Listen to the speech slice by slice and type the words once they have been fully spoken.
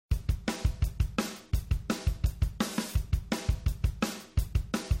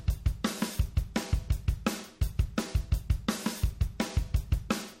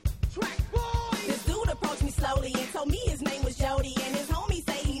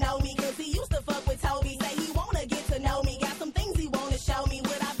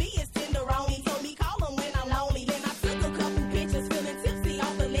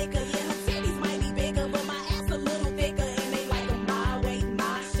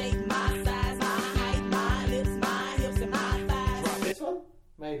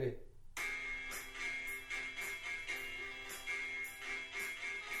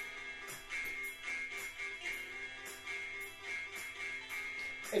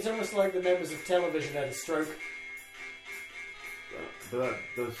It's almost like the members of Television had a stroke. But that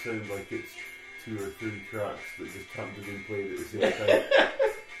does sound like it's 2 or 3 tracks that just happen to be played at the same time.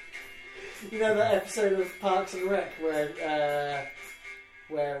 You know that episode of Parks and Rec where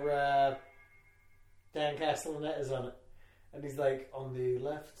Dan Castellaneta is on it, and he's like, on the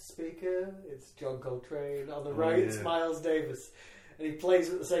left speaker it's John Coltrane, on the right it's Miles Davis, and he plays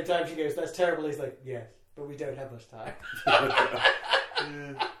at the same time. She goes, "That's terrible." He's like, "Yes, but we don't have much time."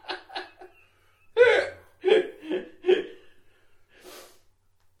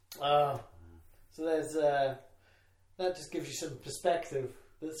 So there's that just gives you some perspective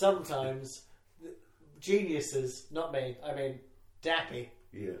that sometimes geniuses, not me, I mean Dappy.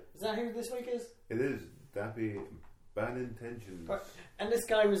 Yeah. Is that who this week is? It is. Dappy, Bad Intentions. And this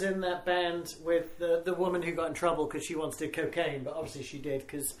guy was in that band with the woman who got in trouble because she once did cocaine, but obviously she did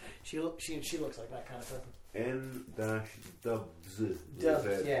because she looks like that kind of person. N-Dubz.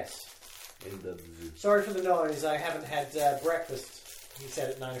 Yes. N-Dubz. Sorry for the noise, I haven't had breakfast. He said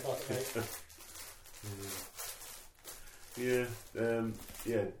at 9 o'clock at night.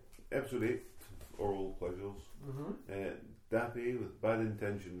 Yeah, episode 8, Oral Pleasures. Dappy with Bad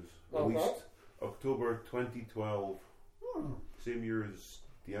Intentions, released October 2012. Same year as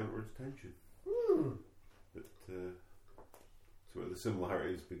The Outward Tension. But sort of the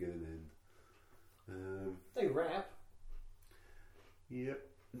similarities begin and end. They rap. Yep.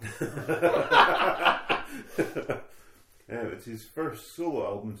 It's his first solo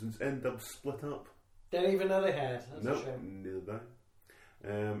album since N-Dubz split up. Didn't even know they had. That's nope, a shame. Neither did I.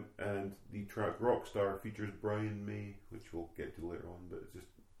 And the track Rockstar features Brian May, which we'll get to later on, but it's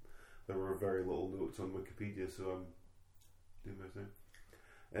just there were very little notes on Wikipedia, so I'm doing my thing.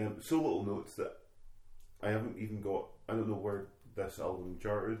 So little notes that I haven't even got. I don't know where this album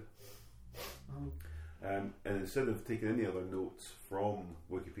charted. And instead of taking any other notes from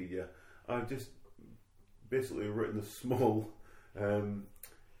Wikipedia, I've just basically written a small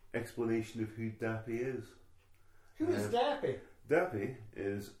explanation of who Dappy is. Who is Dappy? Dappy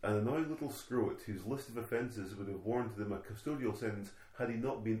is an annoying little scrote whose list of offences would have warranted him a custodial sentence had he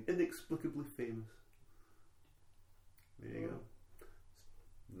not been inexplicably famous. There you go.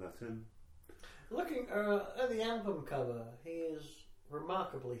 And that's him. Looking at the album cover, he is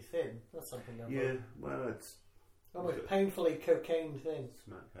remarkably thin. That's something I've Yeah, well, it's almost painfully cocaine thin.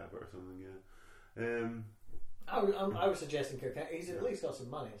 Smack habit or something, yeah. I was suggesting cocaine. He's at least got some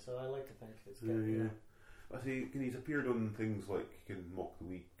money, so I like to think it's good. Yeah. I see. He's appeared on things like Mock the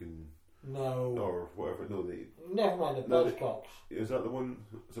Week and or whatever. No, never mind the Buzzcocks. Is that the one?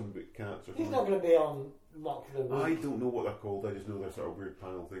 Something about cats or something? He's not going to be on Mock the Week. I don't know what they're called. I just know they're sort of weird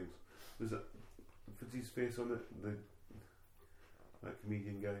panel things. Is it? What's his face on it? That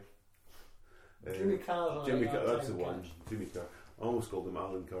comedian guy. Jimmy Carr. Jimmy Carr. That's the one. Jimmy Carr. I almost called him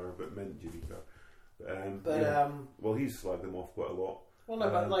Alan Carr, but meant Jimmy Carr. Well, he's slagged them off quite a lot. Well, no,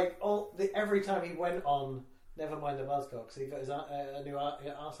 but like every time he went on, never mind the Buzzcocks, he got his a new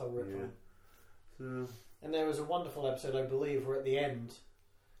arsehole ripped from him. So, and there was a wonderful episode, I believe, where at the end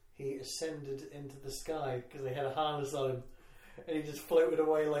he ascended into the sky because they had a harness on him, and he just floated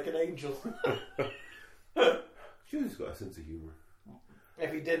away like an angel. Sure, he's got a sense of humour.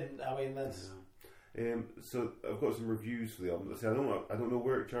 If he didn't, I mean that's. So I've got some reviews for the album. I don't know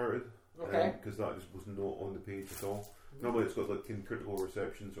where it charted. Okay. Because that just was not on the page at all. Normally it's got like critical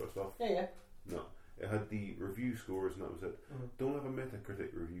reception sort of stuff. Yeah. No, it had the review scores and that was it. Don't have a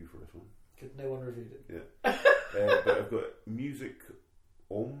Metacritic review for this one. Because no one reviewed it. Yeah. But I've got Music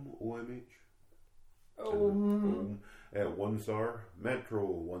OMH. 1 star. Metro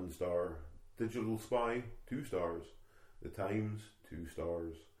 1 star. Digital Spy 2 stars. The Times 2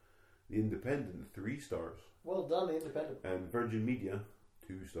 stars. The Independent 3 stars. Well done, The Independent. And Virgin Media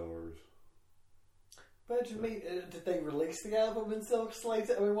 2 stars. Virgin Media, did they release the album in Silk Slate?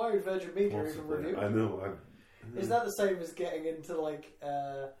 I mean, why would Virgin Media even review it? I know. Is that the same as getting into like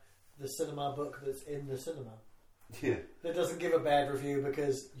the cinema book that's in the cinema? Yeah. That doesn't give a bad review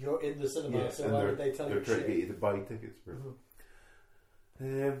because you're in the cinema, so why would they tell you shit? They're trying to get you to buy tickets, bro. So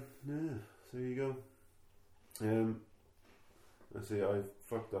there you go. I say I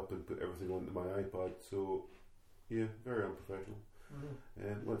fucked up and put everything onto my iPad, so yeah, very unprofessional.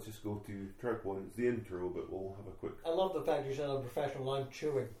 Let's just go to track 1. It's the intro, but we'll have a quick. I love the fact you said unprofessional. I'm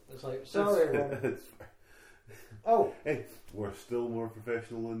chewing. It's like sorry, everyone. Hey, we're still more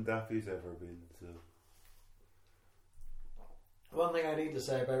professional than Daffy's ever been. So one thing I need to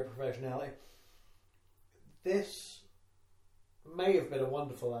say about professionality: this may have been a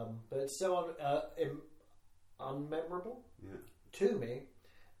wonderful album, but it's so unmemorable to me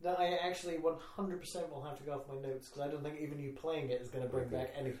that I actually 100% will have to go off my notes because I don't think even you playing it is going to bring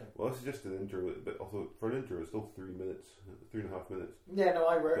back anything. Well, this is just an intro, but also for an intro, it's still 3 minutes, 3.5 minutes. Yeah, no,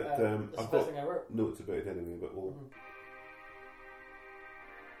 I wrote. But, that's the first thing I wrote. Notes about it anyway, but we'll. Mm-hmm.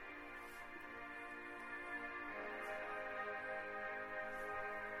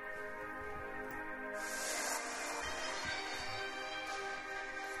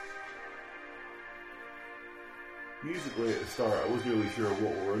 Musically at the start, I wasn't really sure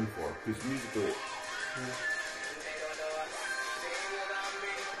what we were in for, because musically...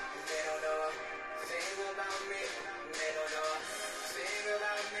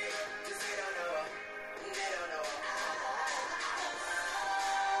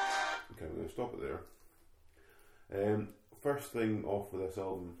 Okay, I'm going to stop it there. First thing off with this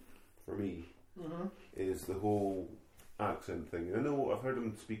album, for me, is the whole accent thing. I know I've heard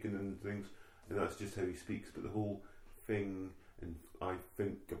him speaking in things, and that's just how he speaks, but the whole thing, and I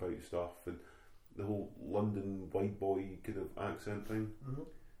think about stuff, and the whole London white boy kind of accent thing.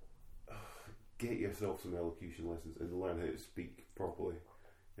 Get yourself some elocution lessons and learn how to speak properly.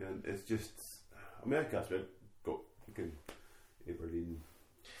 And it's just, I mean, I've got fucking Aberdeen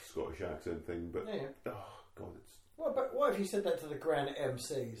Scottish accent thing, but oh god, it's. What if you said that to the Grand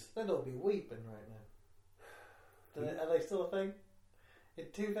MCs? They'd all be weeping right now. Are they still a thing?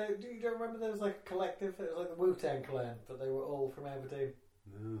 Do you don't remember there was like a collective? It was like the Wu-Tang Clan, but they were all from Aberdeen.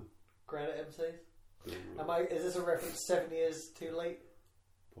 No. Granite MCs? Is this a reference 7 years too late?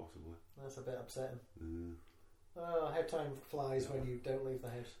 Possibly. That's a bit upsetting. Oh, how time flies when you don't leave the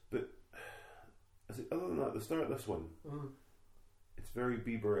house. But other than that, the start of this one, it's very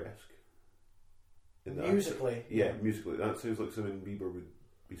Bieber-esque. Musically? Yeah, musically. That sounds like something Bieber would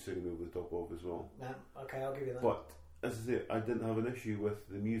be singing over the top of as well. Okay, I'll give you that. But as I say, I didn't have an issue with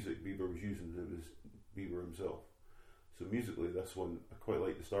the music Bieber was using. It was Bieber himself. So musically, this one, I quite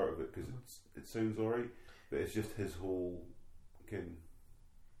like the start of it because it sounds alright, but it's just his whole kind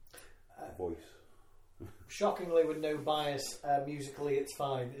of voice. Shockingly, with no bias, musically it's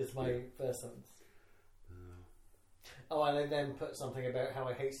fine, is my first sentence. Oh, and I then put something about how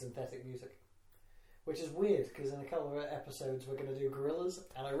I hate synthetic music. Which is weird, because in a couple of episodes we're going to do Gorillaz,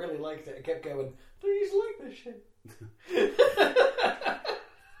 and I really liked it. I kept going, do you like this shit?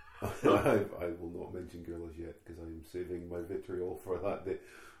 I will not mention Gorillaz yet, because I'm saving my vitriol for that day.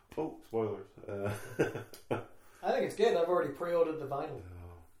 Oh, spoilers. I think it's good. I've already pre-ordered the vinyl.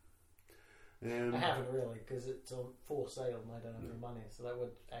 I haven't really, because it's on for sale and I don't have any money, so that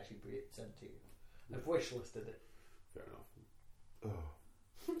would actually be sent to you. I've wish listed it. Fair enough.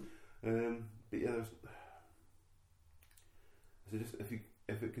 But yeah, so just if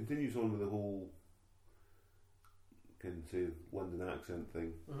it continues on with the whole can say London accent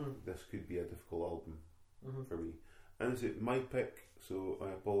thing, this could be a difficult album for me. And it's my pick, so I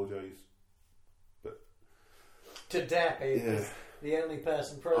apologise. But to Dappy, the only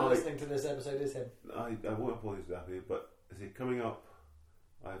person probably listening to this episode is him. I won't apologise to Dappy, but coming up,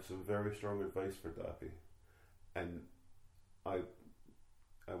 I have some very strong advice for Dappy, and I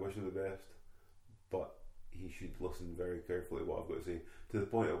wish him the best, but he should listen very carefully to what I've got to say, to the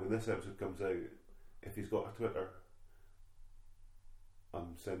point of when this episode comes out, if he's got a Twitter,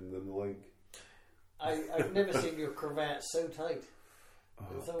 I'm sending them the link. I've never seen your cravat so tight.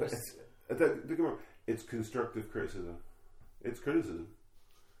 Don't get me wrong, it's constructive criticism. It's criticism,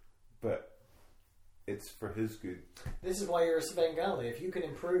 but it's for his good. This is why you're a Svengali. If you can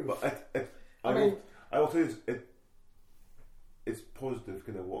improve, but I will tell you it's positive,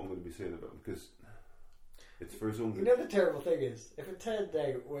 kind of what I'm going to be saying about him, because it's for his own good. You know the terrible thing is, if it turned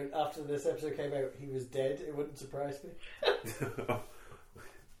out when after this episode came out he was dead, it wouldn't surprise me.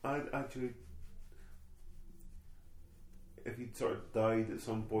 I'd actually, if he'd sort of died at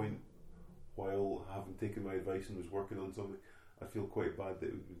some point while having taken my advice and was working on something, I feel quite bad that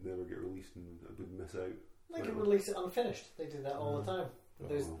it would never get released and I would miss out. They could release it unfinished. They do that all the time.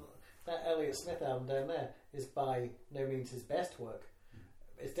 That Elliott Smith album down there is by no means his best work.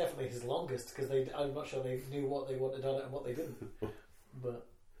 It's definitely his longest, because I'm not sure they knew what they wanted on it and what they didn't. But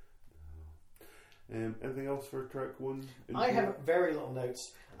anything else for track one? I have very little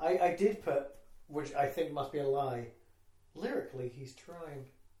notes. I did put, which I think must be a lie, lyrically he's trying,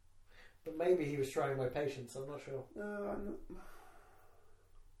 but maybe he was trying my patience. I'm not sure.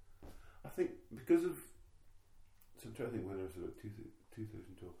 I think because of, so I'm trying to think when it was about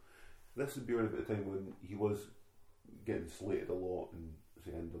 2012. This would be around about the time when he was getting slated a lot and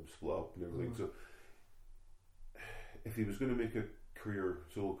ended up split up and everything. So if he was going to make a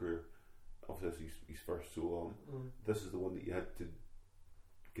solo career, obviously his first solo album, this is the one that you had to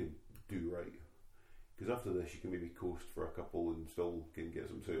do right, Because after this, you can maybe coast for a couple and still can get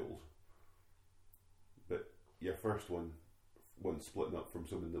some sales. But your first one splitting up from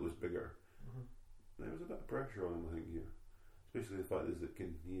someone that was bigger, there was a bit of pressure on him, I think, here. Especially the fact is that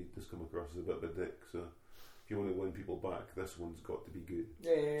he does come across as a bit of a dick, so if you want to win people back, this one's got to be good.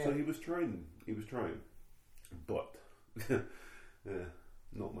 Yeah. So he was trying, but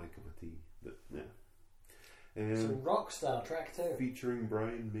not my cup of tea. But yeah. So Rockstar track 2 featuring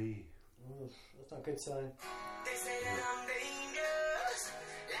Brian May. That's not a good sign. They say that I'm dangerous,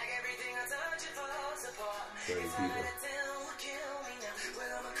 like everything I touch it falls apart. Very If I let Bieber. it down, will kill me now.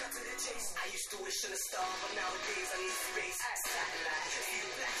 Well, I'ma cut to the chase. I used to wish on a star, but nowadays I need space. Satellite, few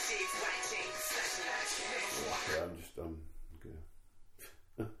black shades, white chains, flashing lights. Yeah, I'm okay.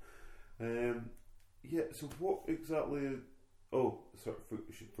 Yeah, so what exactly... Oh, sorry,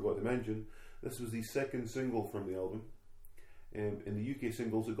 forgot to mention, this was the second single from the album. In the UK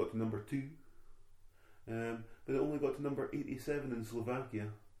singles, it got to number 2. But it only got to number 87 in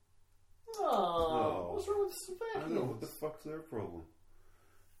Slovakia. Oh, what's wrong with I Slovakia? know, what the fuck's their problem?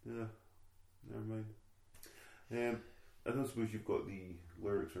 Yeah, never mind. I don't suppose you've got the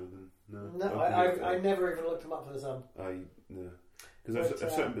lyrics or anything? No, Okay, I never even looked them up for this album. No. Because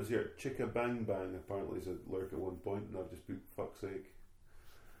there's certain bits here. Chicka Bang Bang apparently is a lyric at one point, and I've just put fuck's sake.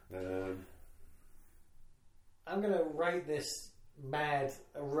 I'm going to write this mad.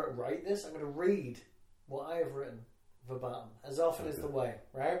 Write this? I'm going to read what I have written verbatim, as often as the way,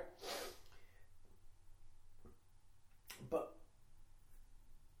 right? But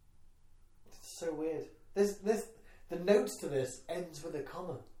it's so weird. The notes to this ends with a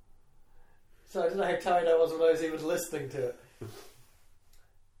comma. So I don't know how tired I was when I was even listening to it.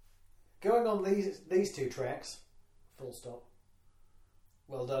 Going on these 2 tracks, full stop.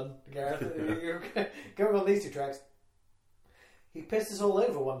 Well done, Gareth. Going on these 2 tracks, he pisses all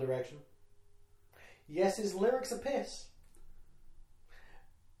over One Direction. Yes, his lyrics are piss.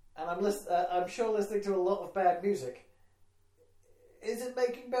 And I'm sure listening to a lot of bad music. Is it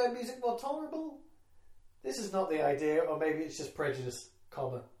making bad music more tolerable? This is not the idea, or maybe it's just prejudice,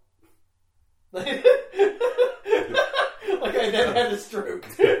 comma. Like I then had a stroke.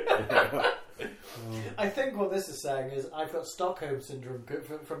 I think what this is saying is I've got Stockholm Syndrome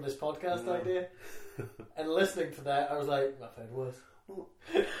from this podcast idea. And listening to that, I was like, I've heard worse.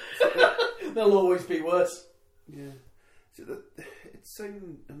 There'll always be worse. Yeah. So it's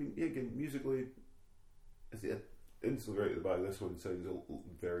sounding, I mean, yeah, again, musically, instantly right at the back, this one sounds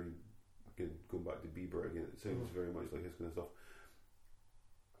very, again, going back to Bieber again, it sounds very much like his kind of stuff.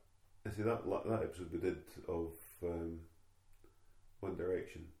 I see that episode we did of One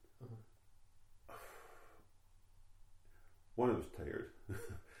Direction. One, I was tired,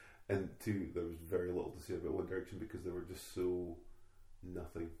 and 2, there was very little to say about One Direction because they were just so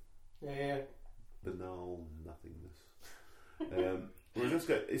nothing. Yeah. Banal nothingness. Whereas this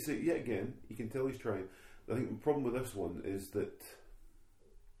guy, it's yet again, you can tell he's trying. I think the problem with this one is that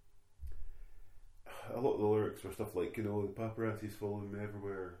a lot of the lyrics were stuff like, the paparazzi's following me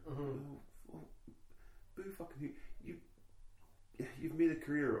everywhere. Boo fucking you've made a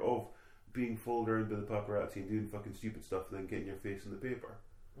career of being followed around by the paparazzi and doing fucking stupid stuff and then getting your face in the paper.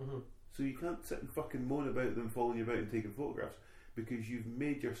 So you can't sit and fucking moan about them following you about and taking photographs because you've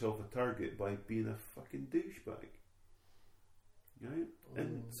made yourself a target by being a fucking douchebag. Right?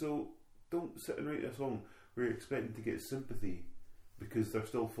 And so don't sit and write a song where you're expecting to get sympathy because they're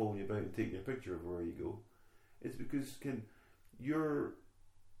still following you about and taking your picture everywhere you go. It's because you're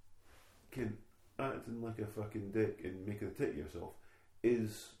acting like a fucking dick and making a tit of yourself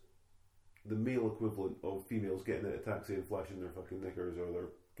is the male equivalent of females getting out of a taxi and flashing their fucking knickers or their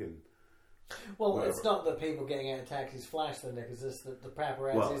fucking... Well, whatever. It's not that people getting out of taxis flash their knickers, it's that the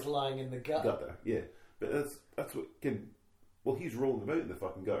paparazzi is lying in the gutter. Gutter, yeah. But that's what... Well, he's rolling about in the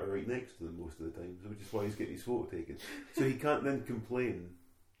fucking gutter right next to them most of the time, which is why he's getting his photo taken. So he can't then complain.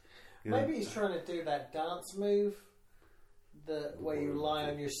 Maybe he's trying to do that dance move where you lie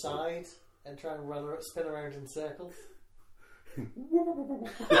on your side and try and spin around in circles.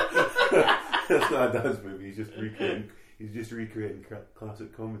 That's not a dance movie. He's just recreating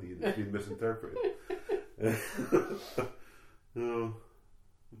classic comedy that's been misinterpreted. I'm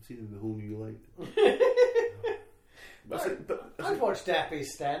seeing it in a whole new light. I've watched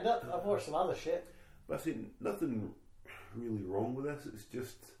Dappy's stand-up. I've watched some other shit. But I see nothing really wrong with this. It's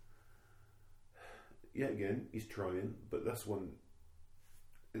just, yet again, he's trying, but this one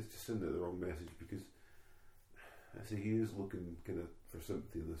is just sending the wrong message because I see he is looking kind of for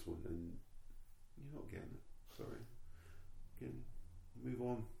sympathy in this one, and you're not getting it. Sorry. Again, move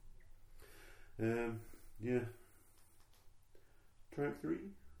on. Yeah. Track 3.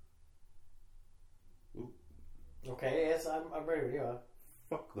 Okay, yes, I'm ready with you. Are.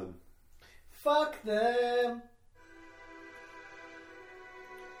 Fuck them. Fuck them!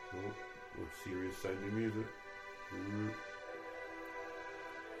 Oh, or serious sounding music.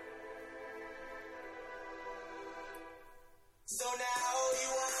 So now you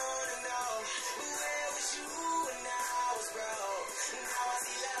wanna know where was you when I was broke? Now I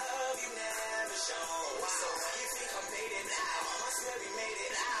see love you never shown. So you think I made it out? I swear we made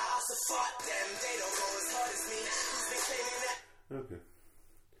it out. So fuck them, they don't go as hard as me. Who's been claiming that? Okay.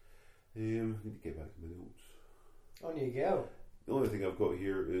 I need to get back to my notes. On you go. The only thing I've got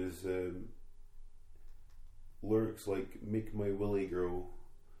here is lyrics like "Make My Willy Grow,"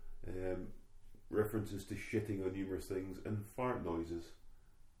 references to shitting on numerous things, and fart noises.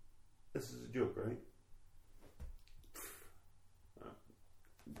 This is a joke, right?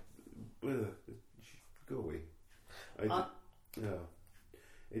 Go away.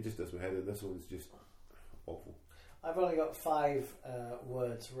 It just does my head in. This one's just awful. I've only got 5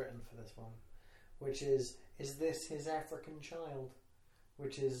 words written for this one, which is this his African child?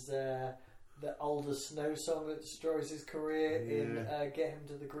 Which is the Older Snow song that destroys his career in Get Him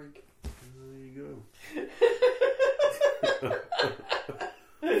to the Greek. There you go.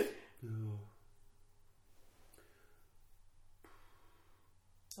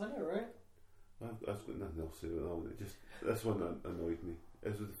 I know, right? I've got nothing else to say about that one. This one annoyed me.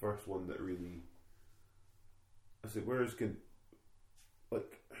 This was the first one that really. I said, whereas the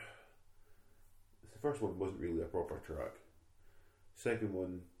first one wasn't really a proper track. Second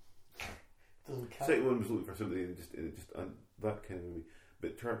one Doesn't count. Second one was looking for something and that kind of me.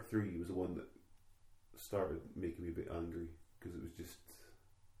 But track 3 was the one that started making me a bit angry because it was just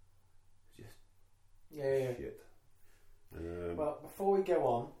shit. Well, before we go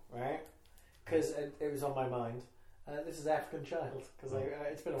on, right? Because it was on my mind. This is African Child because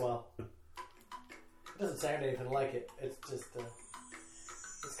it's been a while. It doesn't sound anything like it. It's just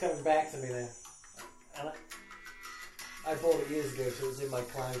it's coming back to me now, and I bought it years ago, so it was in my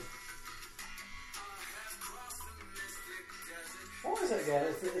cloud. What was it again?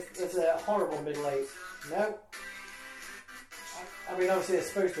 It's a horrible middle eight. No, I mean obviously it's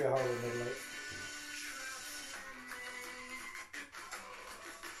supposed to be a horrible middle eight.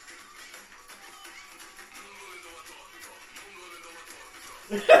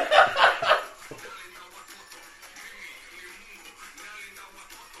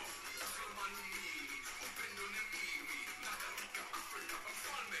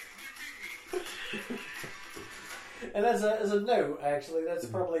 And as a note, actually, that's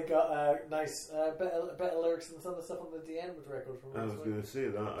probably got a nice, better lyrics than some of the stuff on the D. Edwards record from I last was week. going to say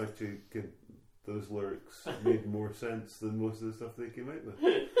that actually those lyrics made more sense than most of the stuff they came out with.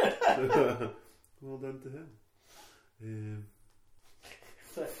 So, well done to him.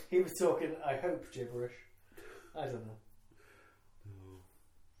 So he was talking, I hope, gibberish. I don't know. No.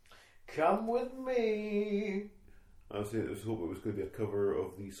 Come with me. I was saying, I was hoping it was going to be a cover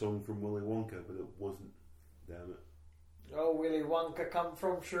of the song from Willy Wonka, but it wasn't. Damn it. Oh, Willy Wonka come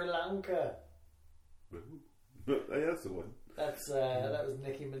from Sri Lanka. That's the one. That's that was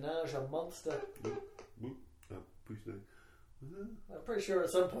Nicki Minaj, a monster. Push that. I'm pretty sure at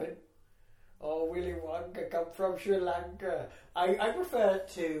some point. Oh, Willy Wonka come from Sri Lanka. I prefer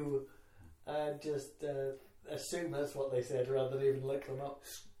to just assume that's what they said rather than even look them up.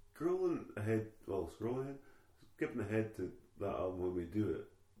 Scrolling ahead, skipping ahead to that album when we do it.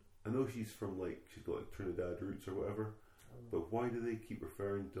 I know she's from she's got Trinidad roots or whatever, but why do they keep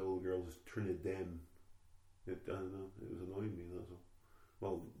referring to all the girls as Trinidem? I don't know. It was annoying me. That's all.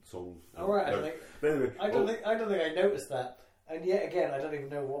 Well, songs. All right. Anyway, I don't think I noticed that. And yet again, I don't even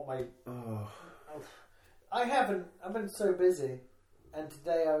know what my. I've been so busy, and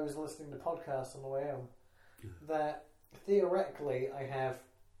today I was listening to podcasts on the way home. That theoretically I have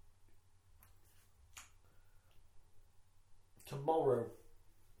tomorrow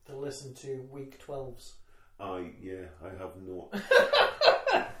to listen to week 12s. I have not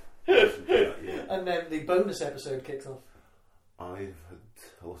listened to that yet. And then the bonus episode kicks off. I've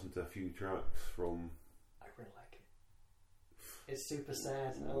listened to a few tracks from. I really like it. It's super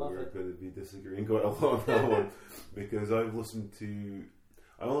sad. I love We're it. going to be disagreeing quite a lot on that one because I only listened to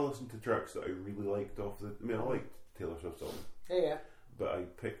tracks that I really liked off the. I mean, I liked Taylor Swift's album. Yeah. But I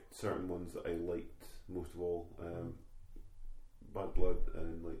picked certain ones that I liked most of all. Bad Blood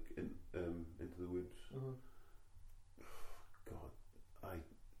and Into the Woods. Mm-hmm. God,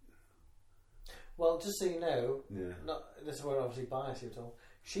 Well, just so you know, yeah. This is where obviously bias you told.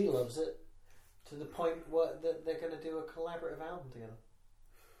 She loves it to the point that they're going to do a collaborative album together.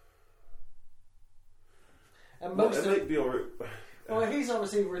 And It might be alright. Well, he's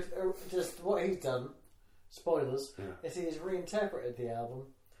obviously just what he's done spoilers, Yeah. is he has reinterpreted the album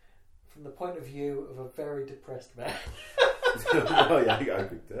from the point of view of a very depressed man. Oh yeah, I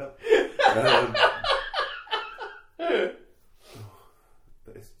could tell.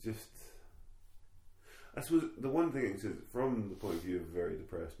 But it's just, I suppose the one thing is from the point of view of a very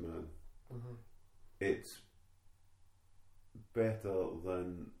depressed man, it's better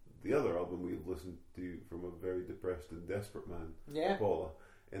than the other album we've listened to from a very depressed and desperate man, Yeah. Paula,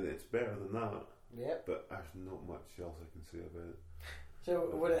 and it's better than that. Yep. But there's not much else I can say about it. So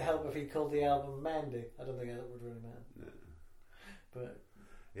would it help if he called the album Mandy? I don't think that would really matter. No. But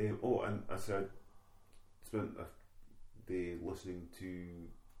And I said, I spent a day listening to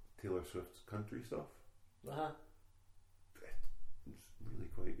Taylor Swift's country stuff. It's really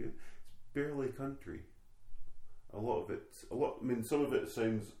quite good. It's barely country. I mean, some of it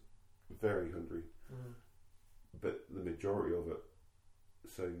sounds very country, but the majority of it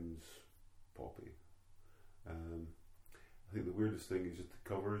sounds poppy. I think the weirdest thing is just the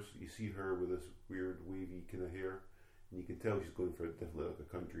covers. You see her with this weird wavy kind of hair, and you can tell she's going for definitely like a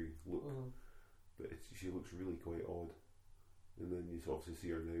country look, but she looks really quite odd. And then you obviously see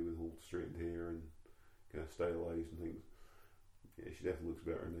her now with whole straightened hair and kind of stylized and things. Yeah, she definitely looks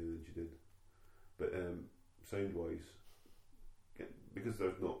better now than she did. But sound wise, because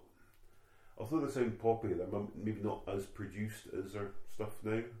there's not, although they sound poppy, they're maybe not as produced as their stuff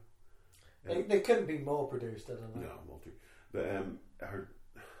now. they couldn't be more produced, I don't know. No, Walter. But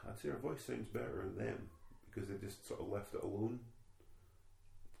I'd say her voice sounds better than them because they just sort of left it alone.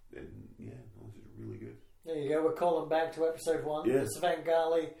 And yeah, this is really good. There you go, we're calling back to episode 1. Yeah.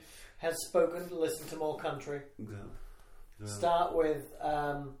 Svengali has spoken, listen to more country. Exactly. Start with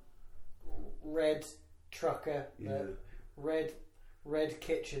Red Trucker, Yeah. Red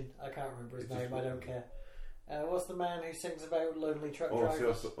Kitchen. I can't remember his name, I don't care. What's the man who sings about lonely truck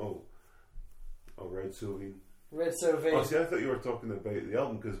drivers? Red Sylvian. Red Sylvain. Oh, see, I thought you were talking about the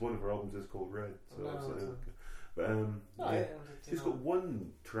album because one of her albums is called Red. So No, I was like, it's okay. But yeah. she's got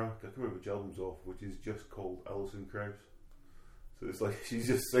one track, I can't remember which album's off, which is just called Alison Krauss. So it's like she's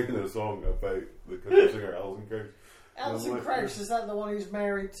just singing a song about the country singer Alison Krauss. Alison like, Krauss, is that the one who's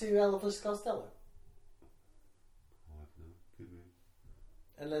married to Elvis Costello? Oh, I don't know. Could be.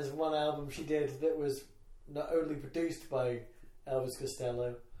 And there's one album she did that was not only produced by Elvis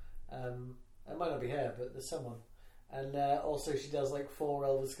Costello, it might not be her, but there's someone. And also she does like 4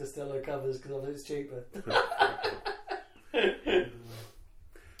 Elvis Costello covers because it's cheaper.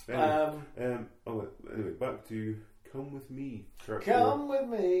 Anyway, back to Come With Me. Track Come 4. with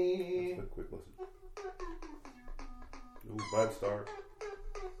me. Let's have a quick listen. Oh, bad start.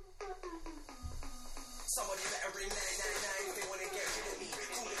 Somebody better ring 999 if they wanna get rid of me.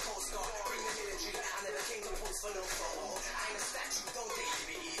 Call the Coast Guard, bring the military. I'm in the kingdom post for no phone. I ain't a statue, don't date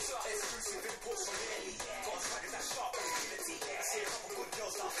me. Exclusive imports from Italy. God's practice that sharp ability. I see a couple good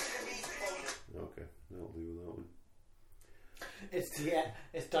girls start feeling me. Okay, that'll do with that one.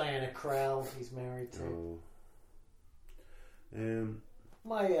 It's Diana Krall he's married to. Oh.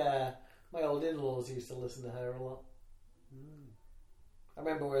 My old in-laws used to listen to her a lot. I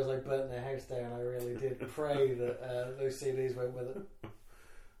remember as I burnt their house down, I really did pray that those CDs went with it.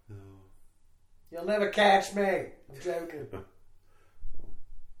 No. You'll never catch me. I'm joking.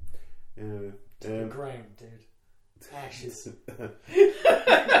 Anyway, To the ground, dude. Ashes.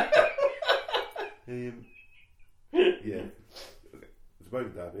 Yeah. Okay. It's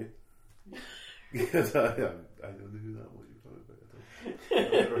about Dabby. Because I don't know who that was you're talking about at all.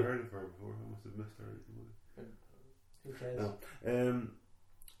 I've never heard of her before. I must have missed her. Who cares? No.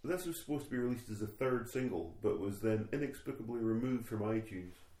 This was supposed to be released as a 3rd single, but was then inexplicably removed from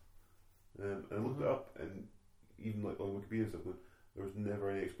iTunes. And I looked it up, and even like on Wikipedia and stuff, there was never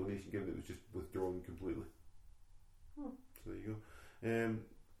any explanation given. It was just withdrawn completely. So there you go.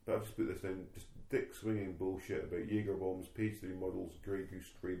 But I've just put this down. Just dick swinging bullshit about Jaeger bombs, page 3 models, Grey Goose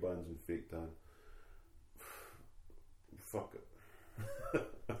spray bands, and fake tan. Fuck it.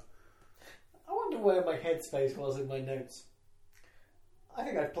 I wonder where my headspace was in my notes. I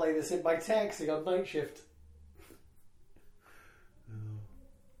think I'd play this in my taxi on night shift.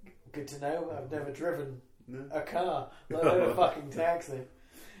 Good to know. I've never driven a car, let alone a fucking taxi.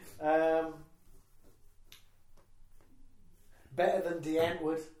 Better than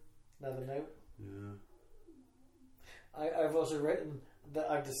Deantwood. Another note. Yeah. I've also written that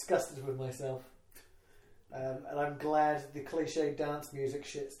I've discussed it with myself. And I'm glad the cliche dance music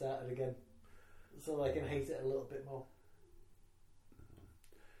shit started again. So that I can hate it a little bit more.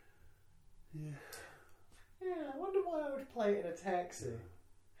 Yeah, I wonder why I would play it in a taxi.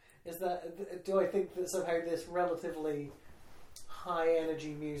 Is that, do I think that somehow this relatively high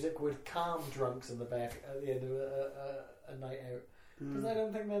energy music with calm drunks in the back at the end of a night out. Because I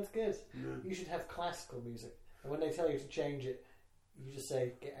don't think that's good. No. You should have classical music. And when they tell you to change it, you just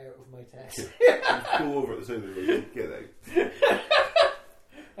say, "Get out of my taxi." Pull over at the side of the road. Get out.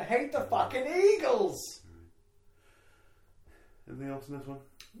 I hate the fucking Eagles. Anything else in this one?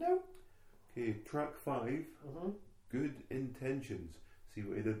 No. Okay, track 5. Mm-hmm. Good Intentions. See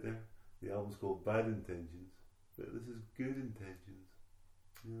what he did there? The album's called Bad Intentions, but this is Good Intentions.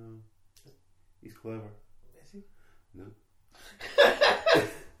 No, he's clever. Is he? No.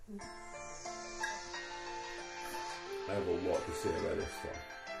 I have a lot to say about this song.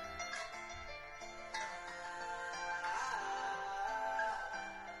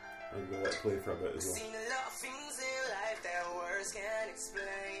 I'm going to let it play for a bit as well. Seen a lot of things in life that words can't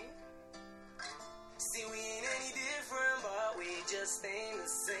explain. See, we ain't any different, but we just ain't the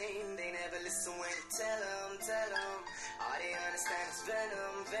same. They never listen when you tell them. All they understand is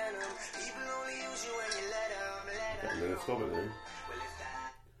venom. People only use you when you let them. I'm going to stop it there. Well, if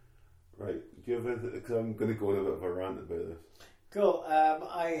that Right, do you have anything? Because I'm going to go on a bit of a rant about this. Cool.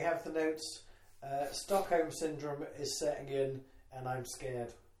 I have the notes. Stockholm Syndrome is setting in, and I'm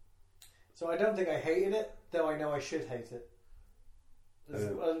scared. So I don't think I hated it, though I know I should hate it.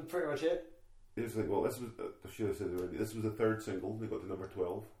 That's pretty much it. It was like, well, this was, I should have said already, this was the 3rd single. They got to number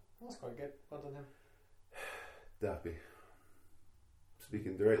 12. That's quite good. Well done him. Dappy.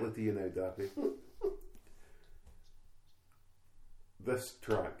 Speaking directly to you now, Dappy. This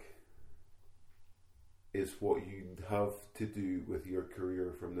track is what you have to do with your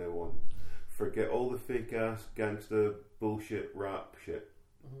career from now on. Forget all the fake ass gangsta bullshit rap shit.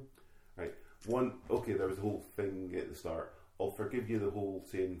 Mm-hmm. Right. One, okay, there was a whole thing at the start. I'll forgive you the whole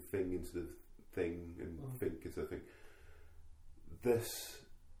saying thing instead of thing and think instead of thing. This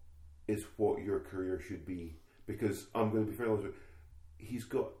is what your career should be. Because I'm going to be fairly honest with you, he's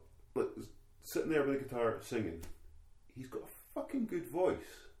got, like, sitting there with a guitar singing, he's got a fucking good voice.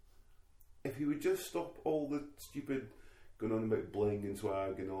 If he would just stop all the stupid going on about bling and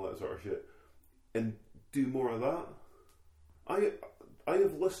swag and all that sort of shit and do more of that. I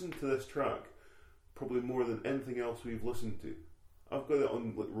have listened to this track probably more than anything else we've listened to. I've got it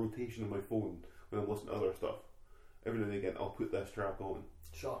on like rotation on my phone when I'm listening to other stuff. Every now and again I'll put this track on.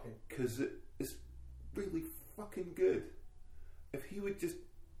 Shocking. Because it's really fucking good. If he would just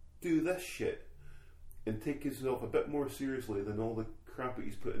do this shit and take himself a bit more seriously than all the crap that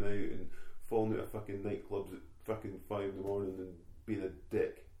he's putting out and falling out of fucking nightclubs at fucking 5 in the morning and being a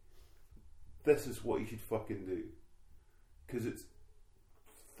dick, this is what he should fucking do. Because it's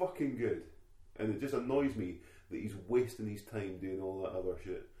fucking good. And it just annoys me that he's wasting his time doing all that other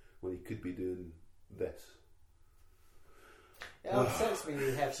shit when he could be doing this. It upsets me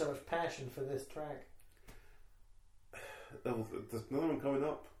you have so much passion for this track. Oh, there's another one coming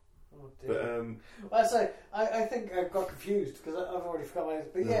up. Oh dear. But Well, I say I think I got confused because I've already forgot my.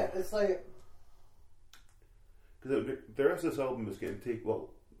 But yeah, it's like because the rest of this album is getting taken.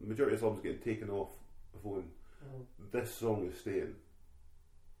 Well, the majority of this album is getting taken off the phone. This song is staying.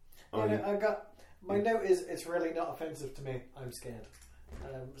 I got my note is it's really not offensive to me. I'm scared.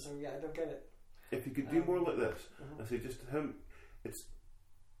 So yeah, I don't get it. If you could do more like this, I say just him. It's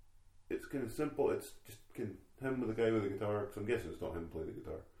kind of simple. It's just him with a guy with a guitar. Because I'm guessing it's not him playing the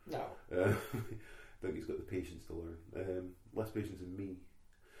guitar. No. I think he's got the patience to learn. Less patience than me.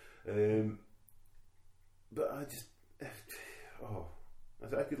 But I just,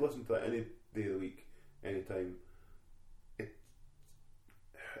 I could listen to that any day of the week, any time.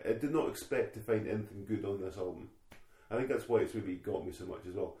 I did not expect to find anything good on this album. I think that's why it's maybe got me so much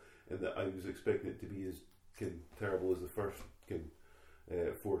as well, in that I was expecting it to be as terrible as the first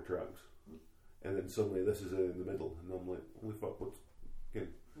 4 tracks, and then suddenly this is in the middle, and I'm like, holy fuck, what's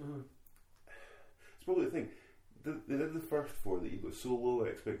It's probably the thing. They did the first 4 that you've got so low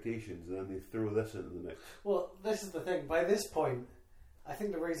expectations, and then they throw this into the mix. Well, this is the thing. By this point, I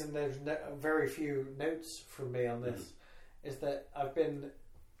think the reason there's very few notes from me on this is that I've been,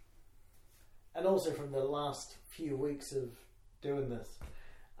 and also from the last few weeks of doing this,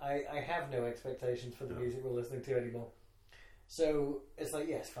 I have no expectations for the music we're listening to anymore. So it's like,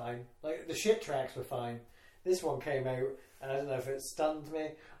 yes, fine. Like the shit tracks were fine. This one came out, and I don't know if it stunned me.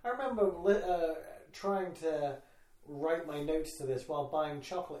 I remember trying to write my notes to this while buying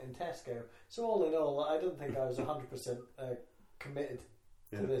chocolate in Tesco. So all in all, I don't think I was 100% committed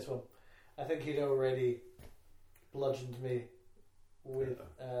to this one. I think he'd already bludgeoned me with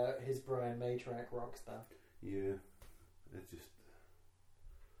his Brian May track Rockstar. Yeah, it's just.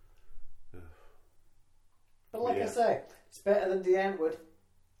 But like I say, it's better than Deanne Wood.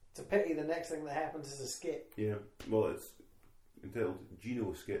 It's a pity the next thing that happens is a skip. Yeah, well, entitled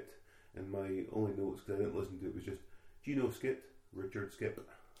Geno Skit, and my only notes, because I didn't listen to it, was just Geno Skit, Richard Skip.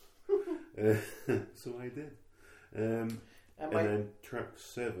 So I did. And then track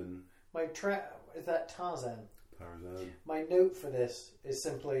 7. My track is that Tarzan. Tarzan. My note for this is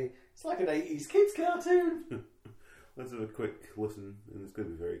simply, it's like an 80s kids cartoon. Let's have a quick listen, and it's going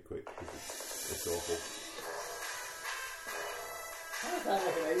to be very quick because it's awful. How is that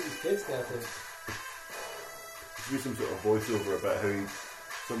like an 80s kids cartoon? There should be some sort of voiceover about how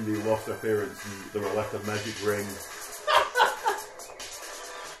somebody lost their parents and they were left a magic ring.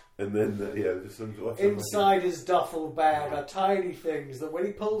 And then, just some sort of... Inside his duffel bag are tiny things that when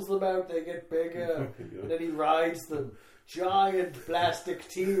he pulls them out, they get bigger. Yeah. And then he rides them. Giant plastic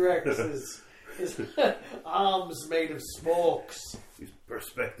T-Rexes. His arms made of sporks. He's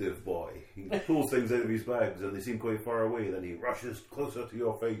perspective boy. He pulls things out of his bags and they seem quite far away. Then he rushes closer to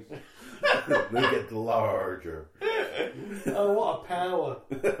your face. They get larger. Oh, what a power.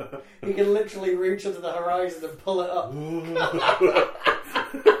 He can literally reach under the horizon and pull it up.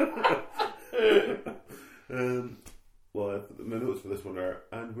 Well, my notes for this one are,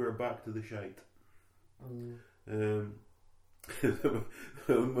 and we're back to the shite. My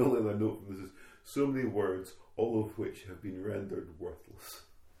only other note from this is, so many words, all of which have been rendered worthless.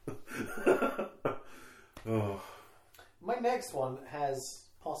 Oh. My next one has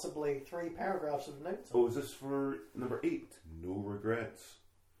possibly 3 paragraphs of notes. Oh, is this for number 8? No Regrets.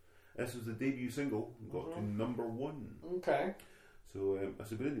 This was the debut single, got to number 1. Okay. So I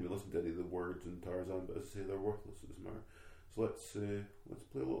said we didn't even listen to any of the words in Tarzan, but as I say, they're worthless. It doesn't matter. So let's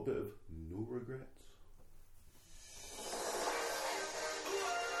play a little bit of No Regrets.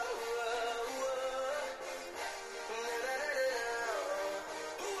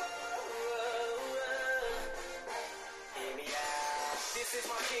 This is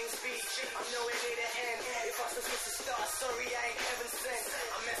my king's speech. I know it ain't the end. If I was supposed to start, sorry I ain't heaven sent.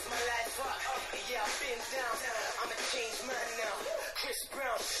 I messed my life up. Yeah, I've been down. I'm a changed man now. Chris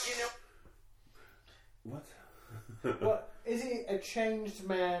Brown, you know. What? Well, is he a changed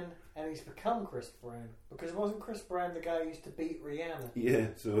man and he's become Chris Brown? Because wasn't Chris Brown the guy who used to beat Rihanna?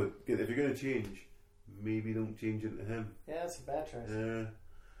 Yeah, so if you're going to change, maybe don't change into him. Yeah, that's a bad choice.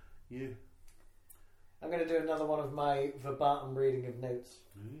 Yeah. I'm going to do another one of my verbatim reading of notes.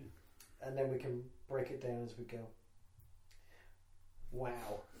 Mm. And then we can break it down as we go.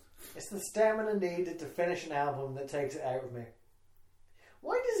 Wow. It's the stamina needed to finish an album that takes it out of me.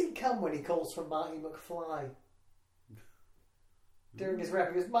 Why does he come when he calls for Marty McFly? During his rap,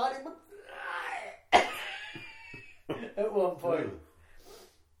 he goes, Marty McFly! At one point.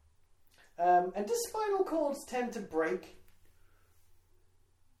 And do spinal cords tend to break?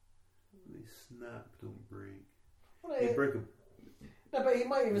 They snap, don't break. Well, They break a... No, but he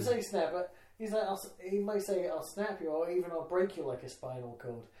might even say snap, but he's like, he might say, I'll snap you, or even I'll break you like a spinal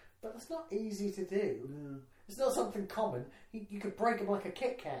cord. But that's not easy to do. Yeah. It's not something common. You could break him like a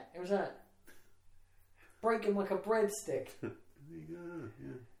Kit Kat. It was that. Break him like a breadstick. There you go,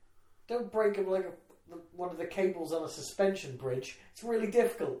 yeah. Don't break him like one of the cables on a suspension bridge. It's really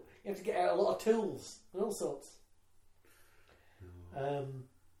difficult. You have to get out a lot of tools and all sorts. Oh.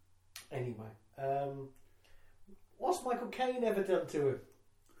 Anyway, what's Michael Caine ever done to him?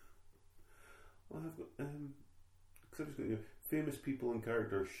 Well, I've got, cause I've just got, famous people and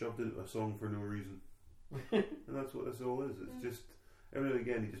characters shoved into a song for no reason. And that's what this all is. It's just, every now and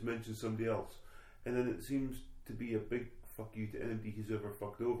again he just mentions somebody else. And then it seems to be a big fuck you to anybody he's ever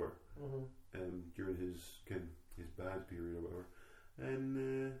fucked over. During his bad period or whatever.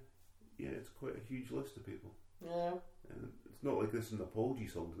 And it's quite a huge list of people. Yeah. And it's not like this is an apology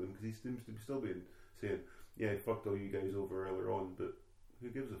song to them, because he seems to be still saying, yeah, I fucked all you guys over earlier on, but who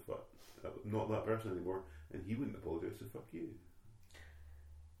gives a fuck? I'm not that person anymore, and he wouldn't apologise, so fuck you.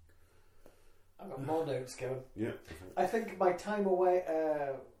 I've got more notes going. Yeah. I think my time away.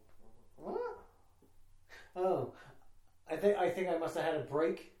 What? Oh, I think I must have had a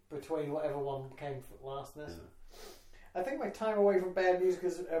break between whatever one came last this. Yeah. I think my time away from bad music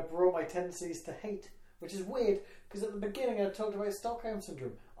has brought my tendencies to hate, which is weird because at the beginning I talked about Stockholm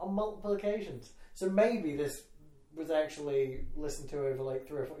Syndrome on multiple occasions. So maybe this was actually listened to over like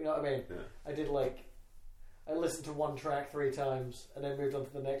 3 or 4. You know what I mean? Yeah. I listened to one track 3 times and then moved on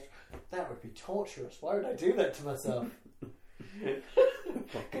to the next. That would be torturous. Why would I do that to myself?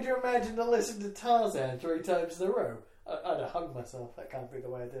 Could you imagine to listen to Tarzan 3 times in a row? I'd have hung myself. That can't be the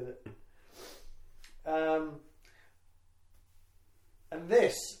way I did it. And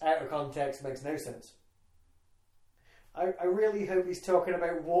this, out of context, makes no sense. I really hope he's talking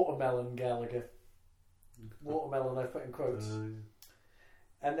about Watermelon Gallagher. Watermelon, I've put in quotes.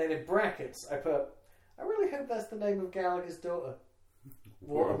 And then in brackets, I put, I really hope that's the name of Gallagher's daughter.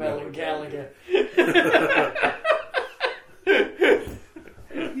 Watermelon Gallagher. He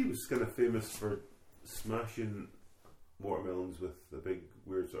was kind of famous for smashing watermelons with a big,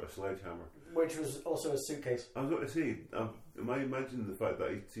 weird sort of sledgehammer. Which was also a suitcase. I was going to say, am I imagining the fact that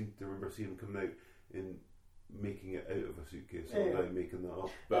I seem to remember seeing him coming out in making it out of a suitcase, or am I making that up?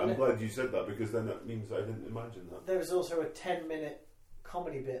 But I'm glad you said that, because then that means I didn't imagine that. There was also a 10-minute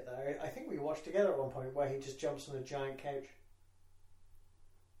comedy bit that I think we watched together at one point where he just jumps on a giant couch.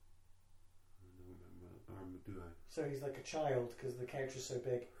 I don't remember, do I? So he's like a child because the couch is so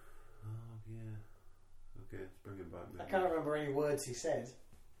big. Oh, yeah. Okay, let's bring him back. Maybe. I can't remember any words he said.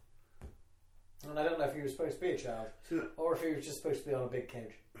 And I don't know if he was supposed to be a child or if he was just supposed to be on a big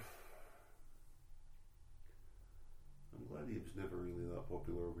couch. I'm glad he was never really that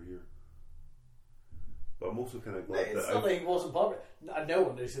popular over here. But I'm also kind of glad It's not that he wasn't popular. No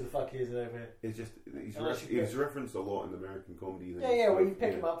one knows who the fuck he is over here. It's just he's referenced a lot in American comedy. Yeah, where you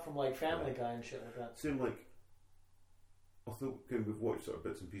pick him up from like Family Guy and shit like that. Same like, although we've watched sort of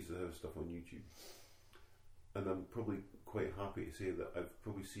bits and pieces of his stuff on YouTube, and I'm probably quite happy to say that I've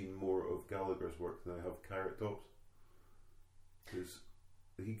probably seen more of Gallagher's work than I have Carrot Top's, because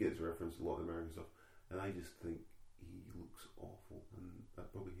he gets referenced a lot in American stuff, and I just think he looks awful, and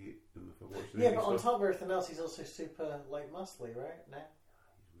I'd probably hate him if I watched it. Yeah, but on top of everything else, he's also super like muscly, right? Now,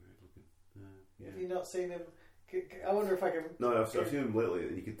 he's weird looking. Yeah. Have you not seen him? I wonder if I can. No, I've seen him lately,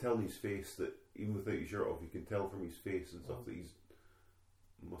 and you can tell in his face that even without his shirt off, you can tell from his face and stuff that he's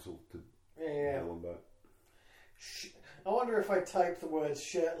muscled to hell and back. I wonder if I type the words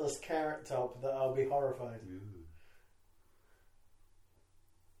shirtless Carrot Top that I'll be horrified. Ooh.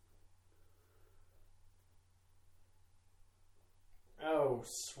 Oh,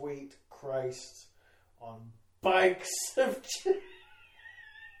 sweet Christ. On bikes of...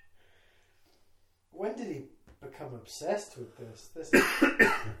 When did he become obsessed with this?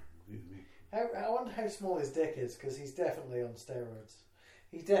 I wonder how small his dick is, because he's definitely on steroids.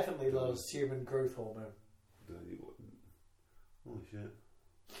 He definitely loves human growth hormone. Holy shit.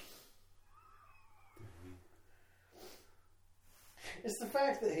 It's the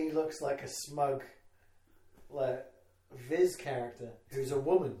fact that he looks like a smug, like, Viz character who's a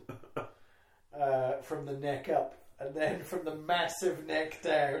woman from the neck up, and then from the massive neck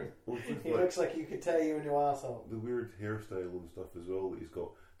down, he looks like you could tear you into arsehole. The weird hairstyle and stuff as well that he's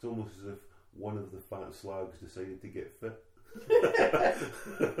got. It's almost as if one of the fat slags decided to get fit.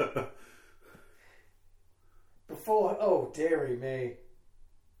 Before, oh dearie me.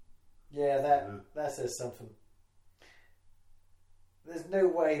 Yeah, that says something. There's no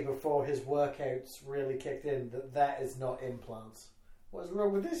way before his workouts really kicked in that is not implants. What's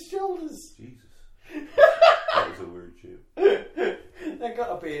wrong with his shoulders? Jesus. That was a weird shape. They've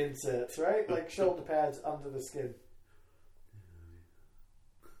got to be inserts, right? Like shoulder pads under the skin.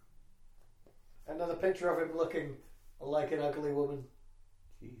 Another picture of him looking like an ugly woman.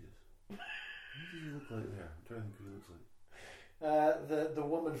 Jesus. What does he look like there? I'm trying to think who he looks like. The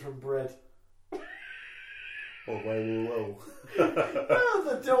woman from Bread. Oh, Lilo. Oh,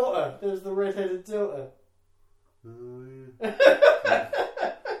 the daughter. There's the red-headed daughter. Oh, yeah.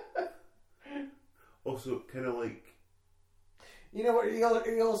 Also, kind of like... You know what?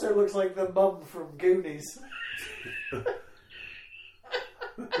 He also looks like the mum from Goonies.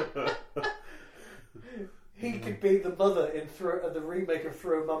 He could be the mother in the remake of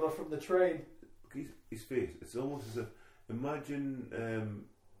Throw Mama from the Train. His face, it's almost as if... Imagine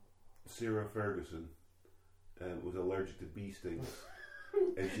Sarah Ferguson was allergic to bee stings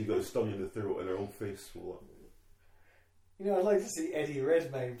and she got stung in the throat and her whole face swelled up. You know, I'd like to see Eddie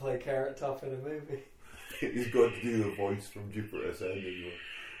Redmayne play Carrot Top in a movie. He's got to do the voice from Jupiter Ascending.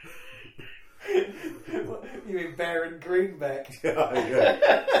 You mean Baron Greenback?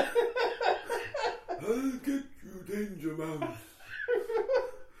 Yeah. I'll get you, Danger Mouse.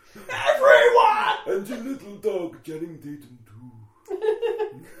 Everyone! And your little dog, Channing Tatum too.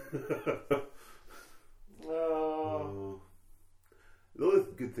 The only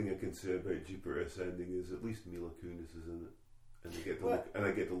good thing I can say about Jupiter Ascending is at least Mila Kunis is in it, and I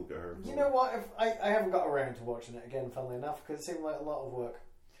get to look at her. You know what? If I haven't got around to watching it again, funnily enough, because it seemed like a lot of work.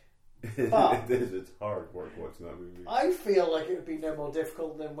 But it is. It's hard work watching that movie. I feel like it would be no more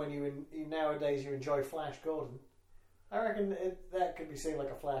difficult than when nowadays you enjoy Flash Gordon. I reckon that could be seen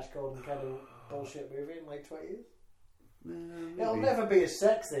like a Flash Gordon kind of bullshit movie in like 20 years. It'll never be as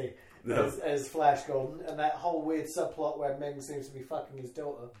sexy as Flash Gordon, and that whole weird subplot where Ming seems to be fucking his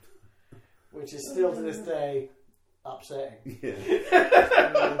daughter, which is still to this day upsetting. Yeah.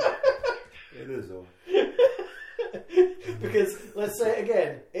 It is though. Because, let's say it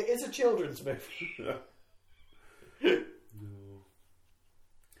again, it is a children's movie. No.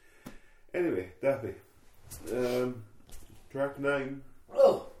 Anyway, Daffy. Track 9.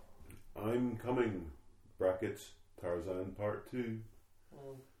 Oh! I'm Coming. Brackets. Tarzan Part 2.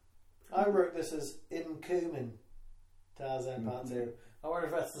 I wrote this as In Cumin. Tarzan Part 2. I wonder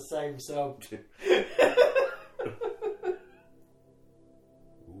if that's the same song.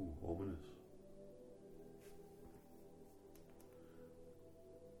 Ooh, ominous.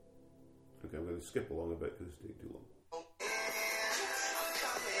 Okay, I'm going to skip along a bit because it's taking too long.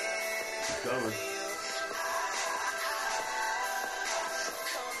 It's coming.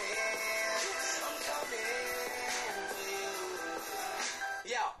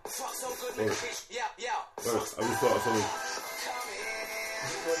 Well, I just thought of something.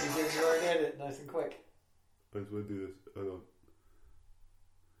 What you do in your own edit, nice and quick. I just want to do this. Hold on.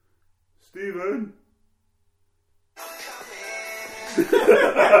 Stephen!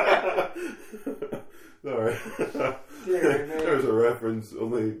 Sorry. There's a reference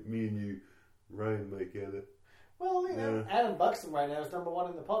only me and you, Ryan, might get it. Well, you know, Adam Buxton right now is #1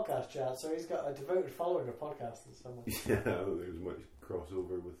 in the podcast chart, so he's got a devoted following of podcasters somewhere. Yeah, I don't think there's much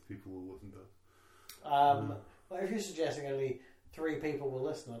crossover with people who listen to us. Well, if you're suggesting only 3 people will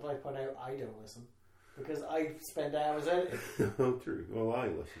listen, I'd like to point out I don't listen. Because I spend hours editing. Oh, true. Well, I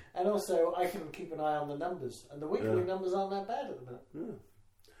listen. And also, I can keep an eye on the numbers. And the weekly numbers aren't that bad at the minute.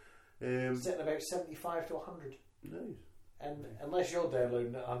 Yeah. Sitting about 75 to 100. Nice. And unless you're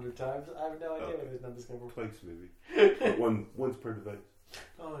downloading it 100 times, I have no idea where those numbers come from. Twice, maybe. Once per device.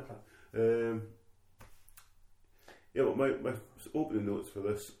 Oh, okay. Yeah, well, my opening notes for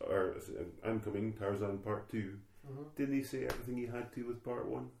this are I'm Coming, Tarzan Part 2. Mm-hmm. Didn't he say everything he had to with Part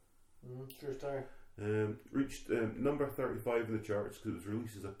 1? True story. Reached number 35 in the charts because it was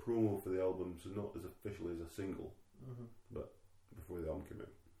released as a promo for the album, so not as officially as a single, but before the album came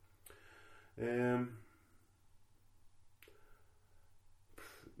out.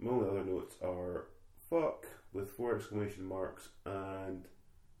 My only other notes are fuck with 4 exclamation marks and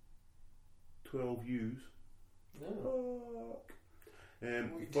 12 U's. Fuck.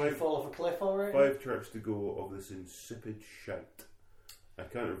 Did you fall off a cliff already? 5 tracks to go of this insipid shite. I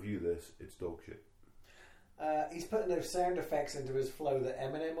can't review this, it's dog shit. He's putting those sound effects into his flow that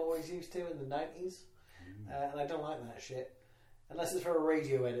Eminem always used to in the 90s. And I don't like that shit. Unless it's for a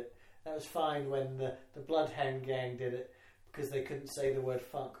radio edit. That was fine when the Bloodhound Gang did it because they couldn't say the word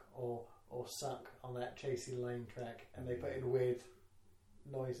fuck or suck on that Chasey Lane track and they put in weird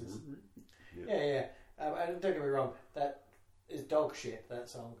noises. Yeah. And don't get me wrong, that is dog shit, that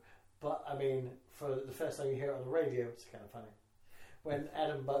song. But, I mean, for the first time you hear it on the radio, it's kind of funny. When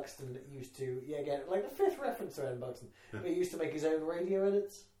Adam Buxton used to, again, like the 5th reference to Adam Buxton, but he used to make his own radio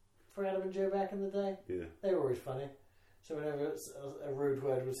edits for Adam and Joe back in the day. Yeah. They were always funny. So whenever a rude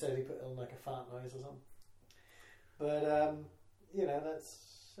word was said, he put on like a fart noise or something. But, you know,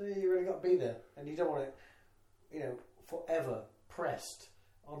 you really got to be there. And you don't want it, you know, forever pressed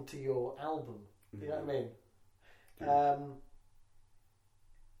onto your album. You know what I mean?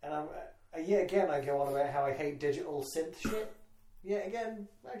 And yet again, I go on about how I hate digital synth shit. Yet again,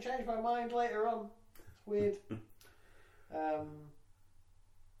 I changed my mind later on. It's weird. And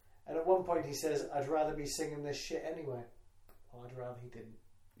at one point he says, I'd rather be singing this shit anyway. Well, I'd rather he didn't.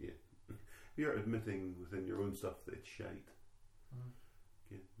 Yeah. You're admitting within your own stuff that it's shite.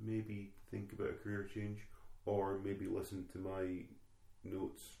 Okay. Maybe think about a career change or maybe listen to my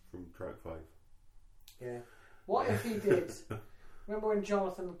notes from track 5. Yeah. What if he did... Remember when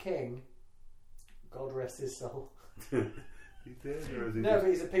Jonathan King, God rest his soul... He's dead, or is he no, but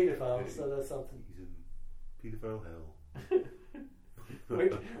he's a paedophile, so that's something. He's in paedophile hell.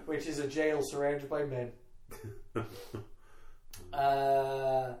 which is a jail surrounded by men.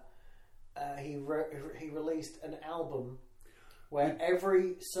 He released an album where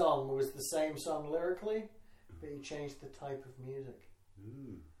every song was the same song lyrically, but he changed the type of music.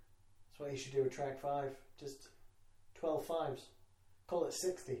 That's what he should do with track 5. Just 12 5s. Call it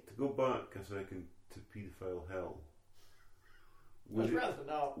 60. To go back a second to paedophile hell. I'd rather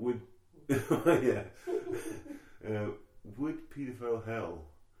not. Would paedophile hell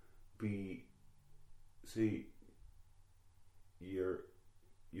be, say, you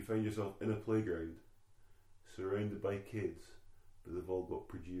find yourself in a playground surrounded by kids, but they've all got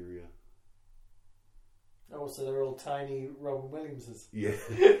progeria. Oh, so they're all tiny Robin Williamses. Yeah.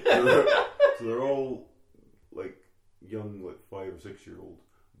 So they're all like young, like 5 or 6 year old,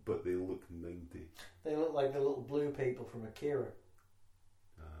 but they look 90. They look like the little blue people from Akira.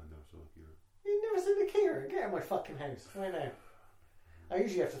 Never saw Akira. You've never seen Akira? Get out of my fucking house right now. I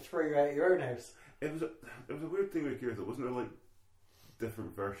usually have to throw you out of your own house. It was a weird thing with Akira. Though, wasn't there like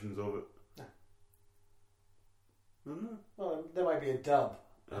different versions of it? No. Well, there might be a dub,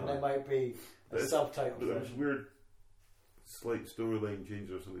 and there might be a subtitle But there's version. weird, slight storyline change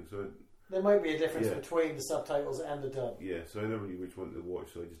or something. So There might be a difference between the subtitles and the dub. yeah, so I never knew which one to watch,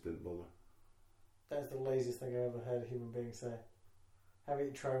 so I just didn't bother. That's the laziest thing I've ever heard a human being say. How about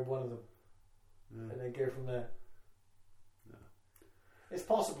you try one of them Yeah. and then go from there? No. It's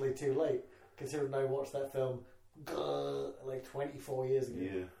possibly too late, considering I watched that film like 24 years ago.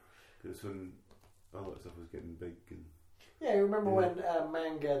 Yeah, because when all that stuff was getting big and Yeah, you remember when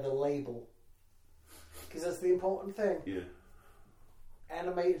manga, the label, because that's the important thing. yeah,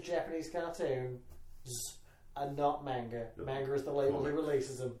 Animated Japanese cartoons are not manga. No. Manga is the label Comics. who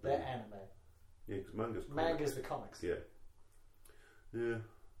releases them. They're anime. yeah, because manga's comics. Manga's the comics. Yeah.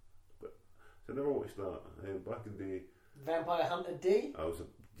 But so I never watched that. Back in the day, Vampire Hunter D, that was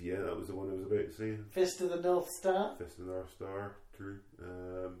the one I was about to say. Fist of the North Star, Fist of the North Star, true.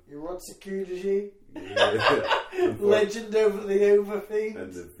 Urotsukuji, Yeah, Legend of the Overfiend,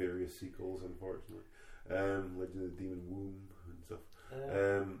 and the various sequels, unfortunately. Legend of the Demon Womb and stuff.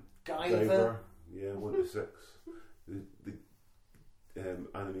 Guyver. Yeah, 1 to 6. The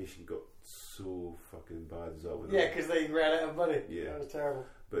animation got so fucking bad as that one. Yeah, because they ran out of money. Yeah. That was terrible.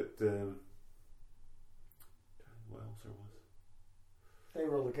 But what else there was? They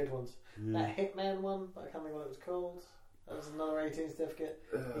were all the good ones. Yeah. That Hitman one, but I can't think what it was called. That was another 18 certificate.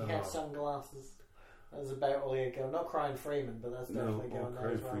 He had sunglasses. That was about all he had going. Not Crying Freeman, but that's definitely going there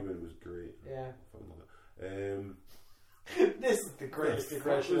Crying as well. Freeman was great. Yeah. I fucking love it. This is the greatest Fuck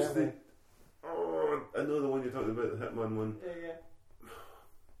digression was ever. I know the one you're talking about, the Hitman one. Yeah.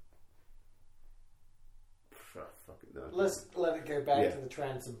 Fuck it, no. Let's let it go back Yeah. to the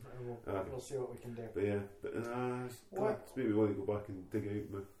transom and we'll see what we can do. But yeah, it's made me want to go back and dig out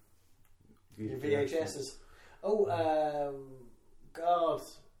my Your VHSs. Oh, God.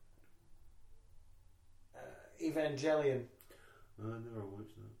 Evangelion. I never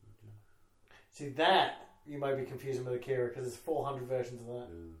watched that. See, that you might be confusing with Akira because there's 400 versions of that.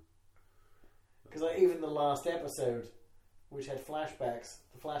 Because like, even the last episode, which had flashbacks,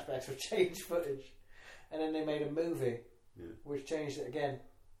 the flashbacks were changed footage. And then they made a movie, which changed it again.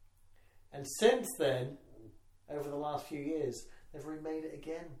 And since then, over the last few years, they've remade it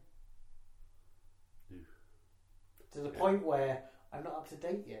again. To the point where I'm not up to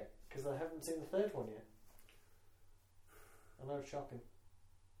date yet, because I haven't seen the third one yet. I know, it's shocking.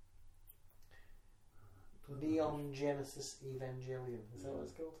 Neon Genesis Evangelion. Is that what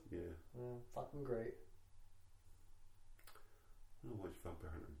it's called? Yeah. Fucking great. I'll watch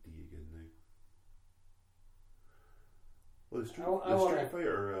Vampire Hunter D again now. Well, the Street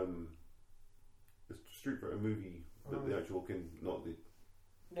Fighter movie, but the actual not the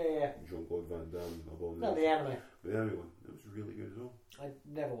Yeah. Jean-Claude Van Damme abomination. No, the anime. The anime one. It was really good as well. I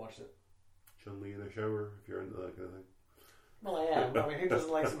never watched it. Chun-Li in a shower, if you're into that kind of thing. Well, I am. I mean, who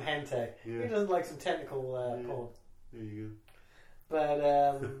doesn't like some hentai? Yeah. Who doesn't like some technical porn? There you But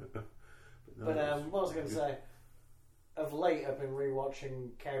go. what was I going to say? Of late, I've been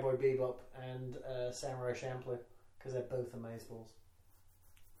rewatching Cowboy Bebop and Samurai Champloo because they're both amazeballs.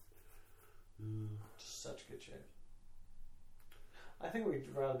 Just such good shit. I think we'd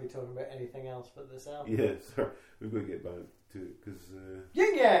rather be talking about anything else but this album. Yeah, sorry. We've got to get back to it because.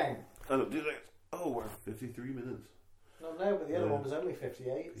 Yin Yang! I don't do that. Oh, we're 53 minutes. No, but the other one was only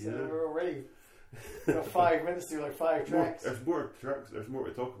 58, so Yeah. we're already got 5 minutes to do like 5 tracks. There's more tracks. There's more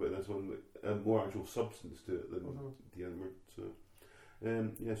to talk about in this one, and more actual substance to it than the other one. So,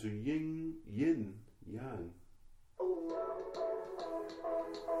 so Yin Yang.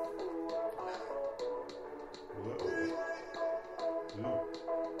 My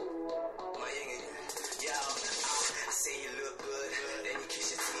yin yo, I say you look good, then you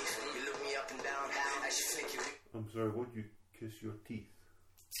kiss your teeth, you look me up and down, as you flick your. I'm sorry, what you kiss your teeth?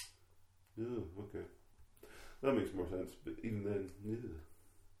 Oh, okay. That makes more sense, but even then,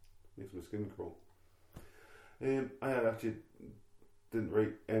 makes my skin crawl. I actually didn't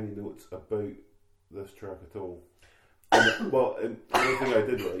write any notes about this track at all. And, the only thing I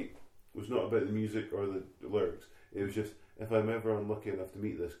did write was not about the music or the lyrics. It was just, if I'm ever unlucky enough to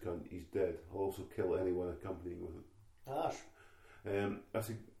meet this cunt, he's dead. I'll also kill anyone accompanying with him. Gosh. I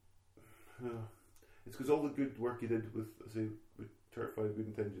think it's because all the good work he did with Certified Good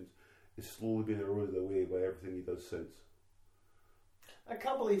Intentions is slowly being eroded away by everything he does since. I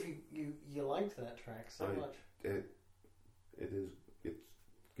can't believe you liked that track so much. It's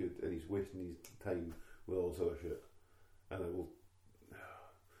good, and he's wasting his time with all this other shit. And I will,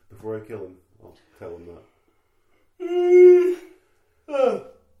 before I kill him, I'll tell him that.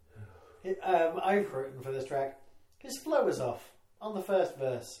 I've written for this track. His flow is off on the first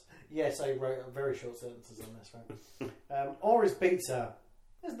verse. Yes, I wrote very short sentences on this one. Or his beats are.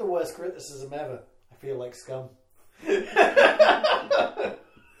 This is the worst criticism ever. I feel like scum.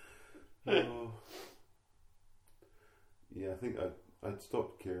 Oh. Yeah, I think I'd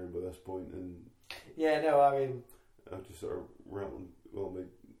stopped caring by this point, and yeah, no, I mean, I've just sort of rattling. Well, my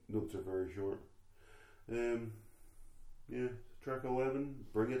notes are very short. Yeah, track 11,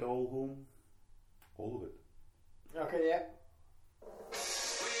 Bring It All Home, all of it. Okay, yeah.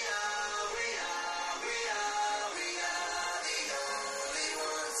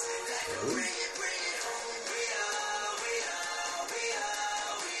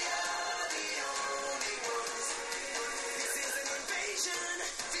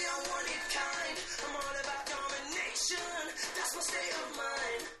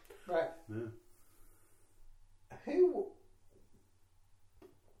 Right. Yeah. Who?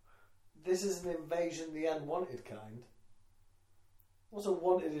 This is an invasion, the unwanted kind. What's a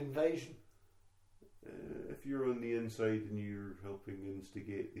wanted invasion? If you're on the inside and you're helping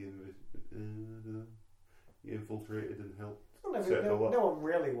instigate the you infiltrated and helped. Well, set it all up. no one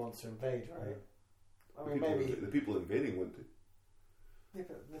really wants to invade, right? I mean, maybe the people invading want to. Yeah,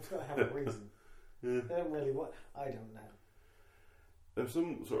 but they've got to have a reason. Yeah. They don't really want. I don't know. There's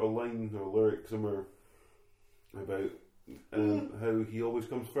some sort of line or lyric somewhere about how he always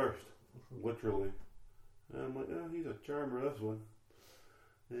comes first, literally. And I'm like, oh, he's a charmer, this one.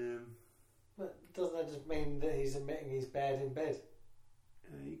 But doesn't that just mean that he's admitting he's bad in bed?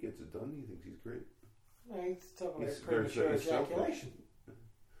 He gets it done. He thinks he's great. No, he's talking He's about premature very selfish. ejaculation.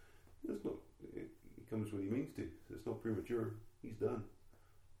 It's not. He comes when he means to. It's not premature. He's done.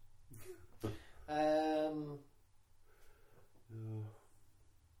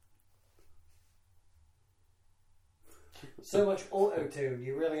 So much auto-tune,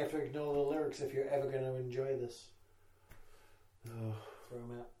 you really have to ignore the lyrics if you're ever going to enjoy this. Throw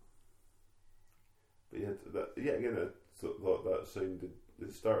them out. But yeah, again, I thought that sounded.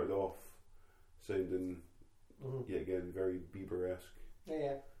 It started off sounding, again, very Bieber-esque.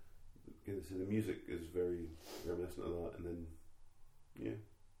 Yeah. Again, so the music is very reminiscent of that, and then,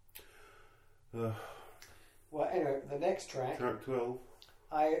 yeah. Well, anyway, the next track. Track 12.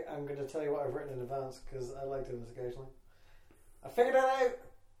 I'm going to tell you what I've written in advance because I like doing this occasionally. I figured it out.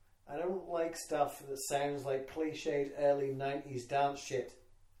 I don't like stuff that sounds like cliched early 90s dance shit,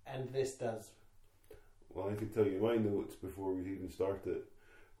 and this does. Well, I can tell you my notes before we even start it,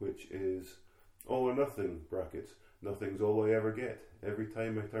 which is all or nothing, brackets. Nothing's all I ever get. Every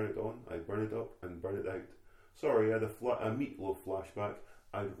time I turn it on, I burn it up and burn it out. Sorry, I had a Meatloaf flashback.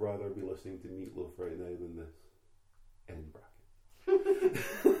 I'd rather be listening to Meatloaf right now than this. End bracket.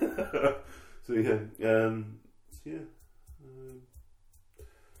 So yeah.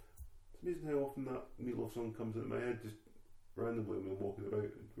 It's amazing how often that Meatloaf song comes into my head just randomly when I'm walking about.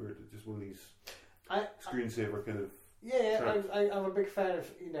 Where it's just one of these screensaver kind of. Yeah, I'm a big fan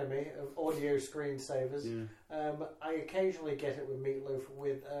of, you know me, of audio screensavers. Yeah. I occasionally get it with Meatloaf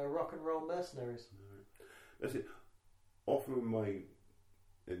with Rock and Roll Mercenaries. That's it. Often in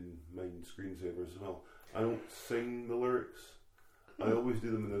my screensavers as well, I don't sing the lyrics. I always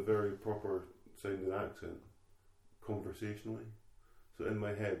do them in a very proper sounding accent, conversationally. So in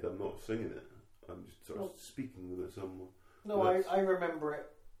my head, I'm not singing it. I'm just sort of speaking with it somewhere. No, I remember it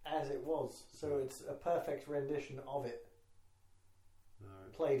as it was, so it's a perfect rendition of it,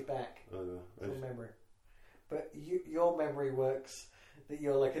 played back from memory. But your memory works that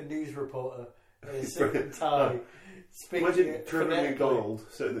you're like a news reporter in a suit and tie, speaking. Imagine Trevor McDonald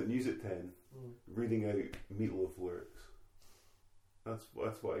sitting at News at 10, reading out Meatloaf lyrics. That's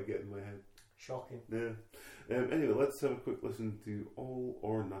what I get in my head. Shocking. Yeah. Anyway, let's have a quick listen to All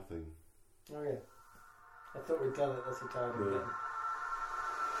or Nothing. Oh yeah. I thought we'd done it. That's the title again.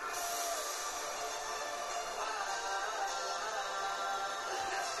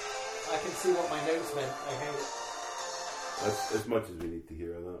 I can see what my notes meant. I hate it. That's as much as we need to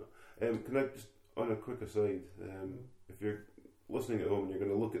hear on that. Can I just, on a quick aside, if you're listening at home and you're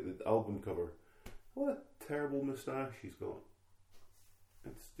going to look at the album cover, what a terrible moustache he's got.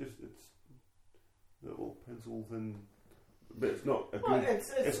 It's little pencil thin, but it's not a good.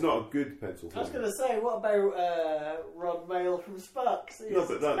 It's not a good pencil thin. I was going to say, what about Ron Mail from Sparks? No,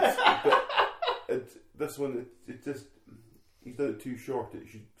 but that's this one. It just he's done it too short. It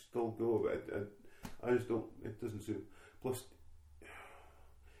should still go. But I just don't. It doesn't suit. Plus,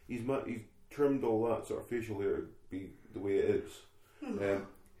 he's trimmed all that sort of facial hair to be the way it is.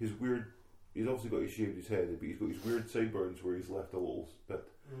 His weird. He's obviously got his shaved his head, but he's got his weird sideburns where he's left a little bit,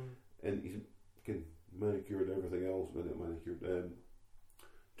 and he's manicured and everything else. Manicured,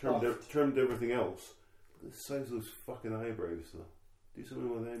 trimmed everything else. The size of those fucking eyebrows, though. Do something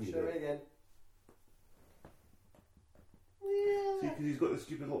with them, you Show do. it again. See, because he's got this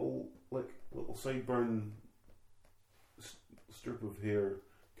stupid little sideburn strip of hair,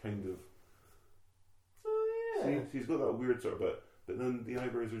 kind of. Oh yeah. See, he's got that weird sort of bit, but then the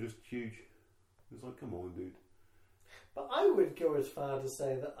eyebrows are just huge. It's like, come on, dude. But I would go as far to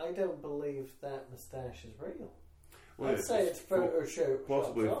say that I don't believe that moustache is real. Well, I'd say it's Photoshop.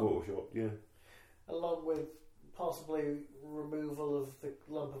 possibly photoshopped, yeah. Along with possibly removal of the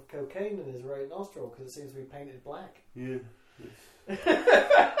lump of cocaine in his right nostril because it seems to be painted black. Yeah.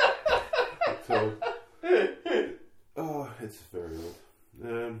 So, it's very odd.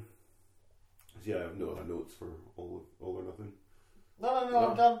 Yeah, I have no other notes for all or nothing. No,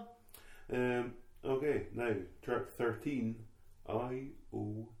 I'm done. Okay, now track 13,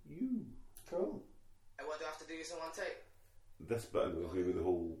 I-O-U. Cool. And what do I have to do this in one take? This bit annoys me with the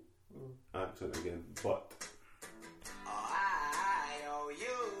whole accent again, but I owe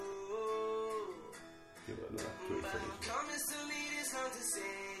you. give it another 20 But I'm seconds. coming to me this long to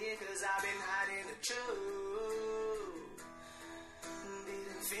say it, cause I've been hiding the truth.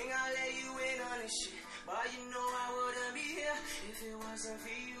 Didn't think I'd let you in on this shit, but you know I wouldn't be here if it wasn't for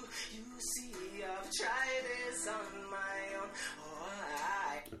you. You see, I've tried this on my own.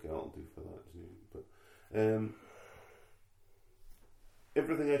 Okay, I'll do for that, but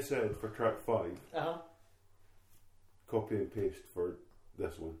everything I said for track 5, copy and paste for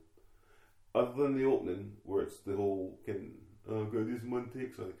this one. Other than the opening, where it's the whole kind of, oh god, this is one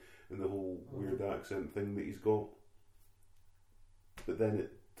take, sorry, and the whole weird accent thing that he's got. But then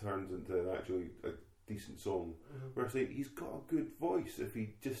it turns into actually a decent song. Where I say he's got a good voice if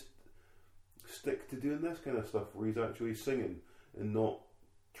he just stick to doing this kind of stuff, where he's actually singing and not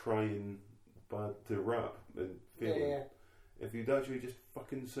trying bad to rap and failing. Yeah. If you'd actually just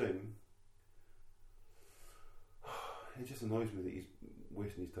fucking sing, it just annoys me that he's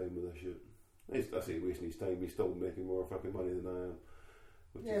wasting his time with this shit. I say wasting his time, he's still making more fucking money than I am.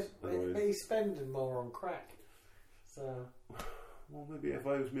 Which Yeah, is annoying. but he's spending more on crack. So. Well, maybe if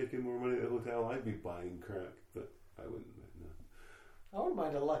I was making more money at the hotel, I'd be buying crack, but I wouldn't. No. I wouldn't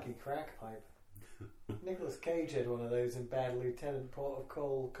mind a lucky crack pipe. Nicolas Cage had one of those in Bad Lieutenant, Port of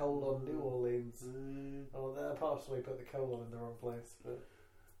Cole, Colon, New Orleans. Oh, I possibly put the colon in the wrong place, but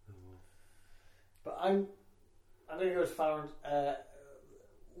I'm going to go as far as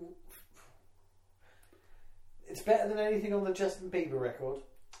it's better than anything on the Justin Bieber record,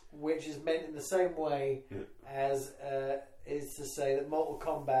 which is meant in the same way as is to say that Mortal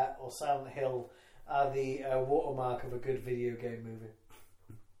Kombat or Silent Hill are the watermark of a good video game movie.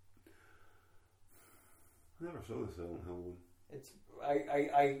 I never saw the Silent Hill one. It's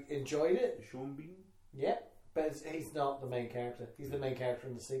I enjoyed it. Sean Bean? Yeah, but he's not the main character. He's the main character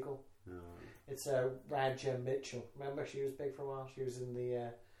in the sequel. No. It's Raja Mitchell. Remember, she was big for a while. She was in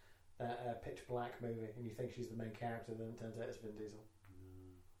the that Pitch Black movie, and you think she's the main character, then it turns out it's Vin Diesel.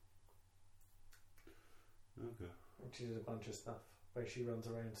 Okay. And she did a bunch of stuff where she runs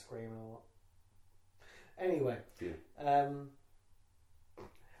around screaming a lot. Anyway,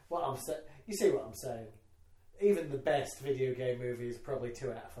 what I'm you see what I'm saying. Even the best video game movie is probably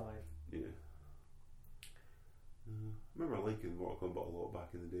 2 out of 5. Yeah. I remember liking Mortal Kombat a lot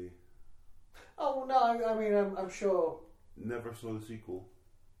back in the day. Oh no! I mean, I'm sure. Never saw the sequel.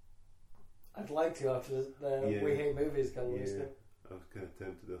 I'd like to after the We Hate Movies got released. I was kind of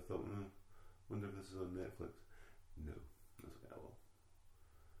tempted. I thought, wonder if this is on Netflix. No, that's okay. I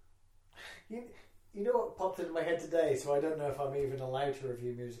will. You know what popped into my head today? So I don't know if I'm even allowed to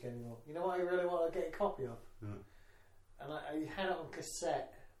review music anymore. You know what I really want to get a copy of? And I had it on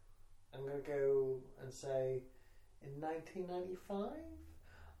cassette. I'm going to go and say, in 1995,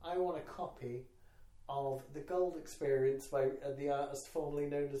 I want a copy of The Gold Experience by the artist formerly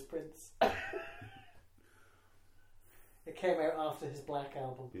known as Prince. It came out after his Black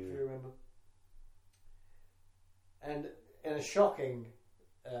album, if you remember. And in a shocking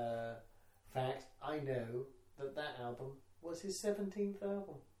fact, I know that album was his 17th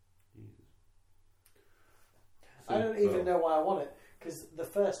album. Jesus. I don't even know why I want it, because the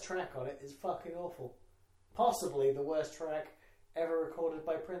first track on it is fucking awful. Possibly the worst track ever recorded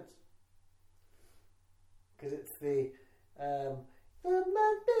by Prince. Because it's the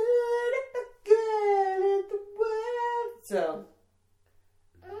so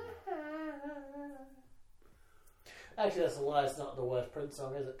actually that's a lie, it's not the worst Prince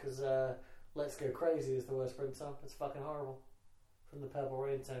song, is it? Because Let's Go Crazy is the worst Prince song. It's fucking horrible. From the Purple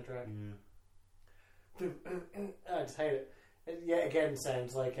Rain soundtrack. I just hate it. It yet again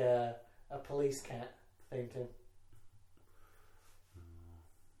sounds like a police cat theme tune.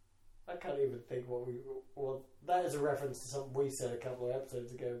 I can't even think what we. Well, that is a reference to something we said a couple of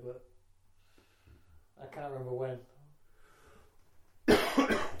episodes ago, but I can't remember when.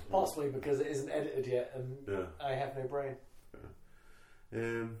 Possibly because it isn't edited yet, and I have no brain.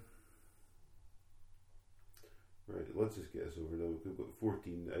 Right, let's just get us over though. We've got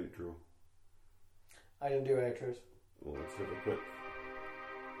 14 outro. I didn't do outros. Well, let's have a quick.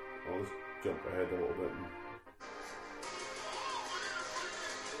 I'll just jump ahead a little bit.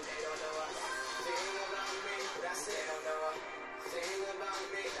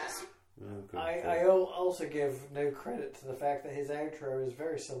 I also give no credit to the fact that his outro is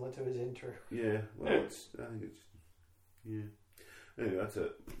very similar to his intro. Yeah, well, I think it's. Yeah. Anyway, that's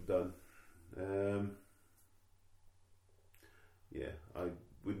it. Done. Yeah, I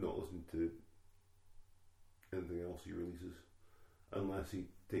would not listen to anything else he releases unless he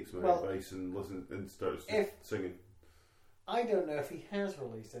takes my advice and listens and starts singing. I don't know if he has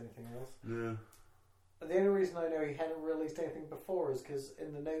released anything else. No. The only reason I know he hadn't released anything before is because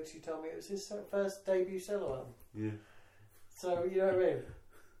in the notes you told me it was his first debut solo album. Yeah. So, you know what I mean?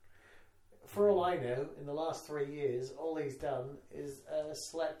 For all I know, in the last 3 years, all he's done is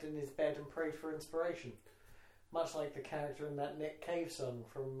slept in his bed and prayed for inspiration. Much like the character in that Nick Cave song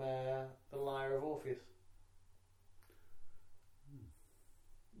from The Lyre of Orpheus.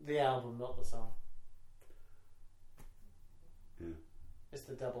 The album, not the song. Yeah. It's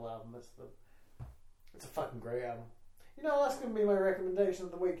the double album. It's a fucking great album. You know, that's going to be my recommendation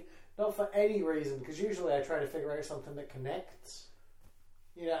of the week. Not for any reason, because usually I try to figure out something that connects.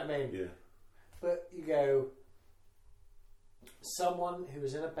 You know what I mean? Yeah. But you go, someone who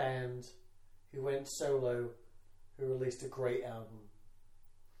was in a band, who went solo, who released a great album.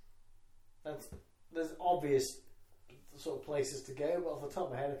 There's obvious sort of places to go, but off the top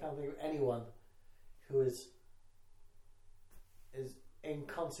of my head I can't think of anyone who is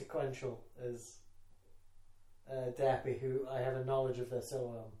inconsequential as Dappy, who I have a knowledge of their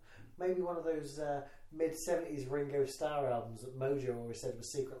solo album. Maybe one of those mid-70s Ringo Starr albums that Mojo always said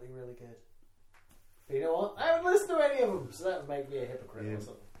was secretly really good. But you know what? I haven't listened to any of them, so that would make me a hypocrite or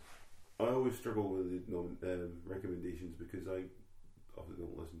something. I always struggle with the recommendations because I often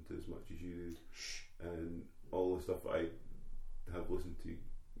don't listen to as much as you do. And all the stuff I have listened to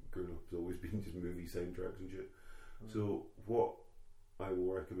growing up has always been just movie soundtracks and shit. So what I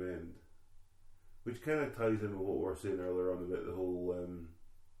will recommend, which kind of ties in with what we were saying earlier on about the whole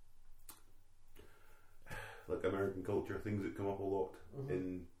like American culture, things that come up a lot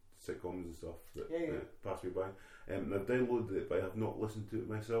in sitcoms and stuff that pass me by. And I've downloaded it, but I have not listened to it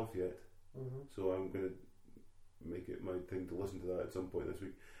myself yet. So I'm going to make it my thing to listen to that at some point this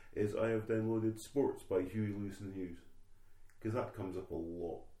week. Is I have downloaded Sports by Huey Lewis and the News, because that comes up a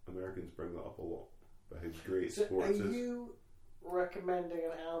lot. Americans bring that up a lot about how great sports is. Are you recommending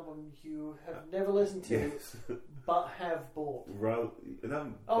an album you have never listened to but have bought? It's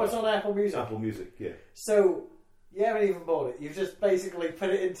on Apple Music. Apple Music, yeah. So you haven't even bought it. You've just basically put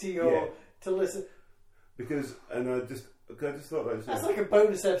it into your to listen. Because I just thought that that's like a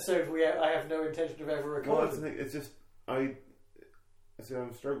bonus episode I have no intention of ever recording. Well, that's the thing. It's just I say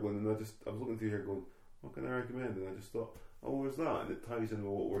I'm struggling, and I was looking through here going, what can I recommend? And I just thought, oh, where's that? And it ties in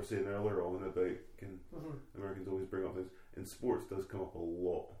with what we were saying earlier on about Americans always bring up things. And sports does come up a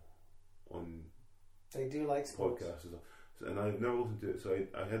lot on. They do like sports podcasts and stuff. And I've never listened to it, so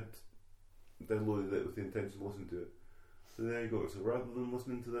I had downloaded it with the intention to listen to it. So there you go. So rather than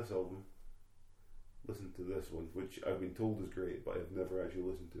listening to this album, listen to this one, which I've been told is great, but I've never actually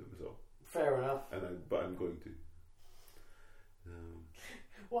listened to it myself. Fair enough. But I'm going to.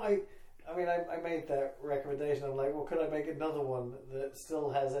 Well, I made that recommendation. I'm like, well, could I make another one that still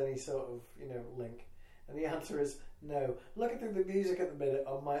has any sort of link? And the answer is no. Looking through the music at the minute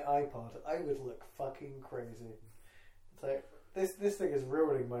on my iPod, I would look fucking crazy. It's like this thing is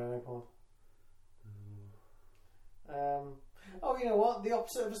ruining my iPod. Oh, you know what? The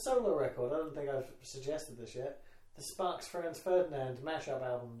opposite of a solo record. I don't think I've suggested this yet. The Sparks Franz Ferdinand mashup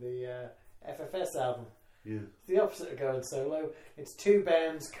album, the FFS album. Yeah. It's the opposite of going solo. It's two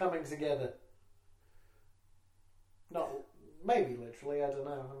bands coming together. Not maybe literally. I don't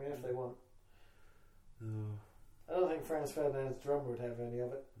know. I mean, if they want. I don't think Franz Ferdinand's drummer would have any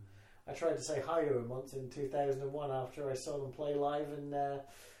of it. I tried to say hi to him once in 2001 after I saw them play live in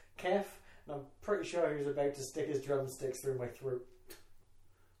Kef, and I'm pretty sure he was about to stick his drumsticks through my throat.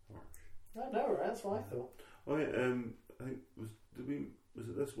 I know, right? That's what I thought. Oh yeah, I think was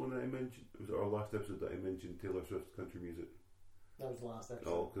it this one that I mentioned? Was it our last episode that I mentioned Taylor Swift's country music? That was the last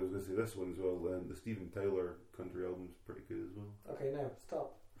episode. Oh, because I was going to say this one as well. The Steven Tyler country album's pretty good as well. Okay, now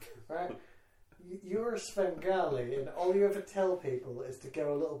stop. Right. You're a Svengali, and all you ever tell people is to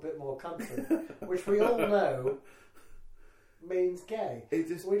go a little bit more country, which we all know means gay,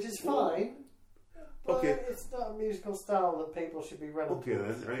 which is fine. But it's not a musical style that people should be running. Okay,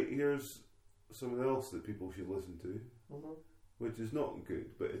 towards. then, right? Here's something else that people should listen to, which is not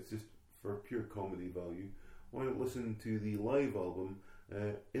good, but it's just for pure comedy value. Why not listen to the live album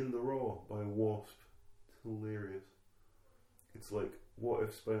In the Raw by Wasp? It's hilarious. It's like, what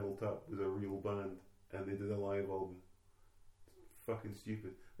if Spinal Tap was a real band and they did a live album? It's fucking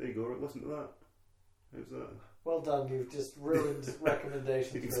stupid. There you go, right, listen to that. How's that? Well done, you've just ruined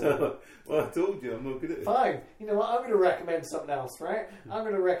recommendations. Exactly. Well, I told you, I'm not good at it. Fine. You know what, I'm going to recommend something else, right? I'm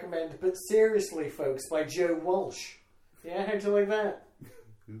going to recommend But Seriously Folks by Joe Walsh. Yeah, how'd you like that?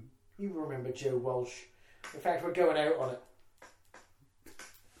 You remember Joe Walsh. In fact, we're going out on it.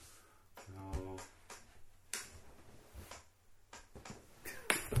 Oh.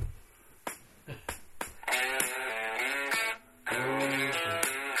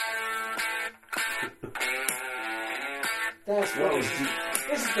 That's what this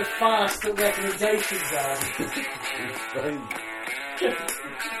is the fast that recommendations are. It's fine.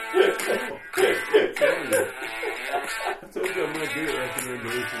 I told you I'm not good at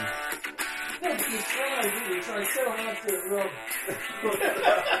recommendations. No, but you try, didn't you? You try so hard to do it wrong.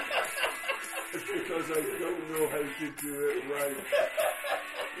 It's because I don't know how to do it right.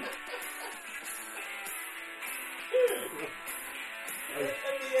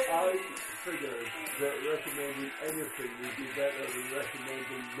 I figured that recommending anything would be better than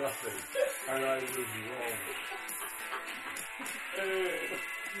recommending nothing, and I was wrong.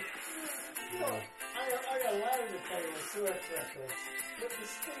 I allow the Taylor Swift records, but the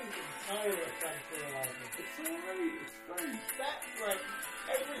Steven Tyler country album. It's alright, it's fine. That's like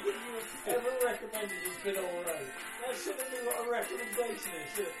everything you've ever recommended has been alright. That shouldn't be what a recommendation is,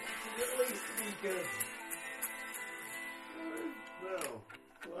 should it? It should at least be good. Well,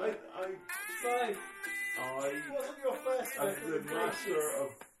 Fine. I Wasn't your first am the recommendation? master of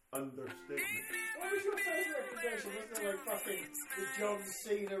understatement. What was your first recommendation? Wasn't it like fucking the John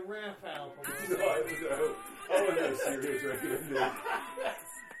Cena rap album? Or No, I wasn't a serious recommendation.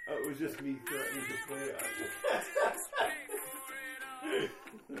 It was just me threatening to play it at you.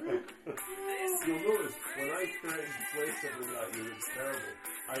 You'll notice, when I threaten to play something at you, it's terrible.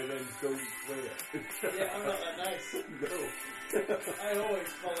 I then don't play it. Yeah, I'm not that nice. No. I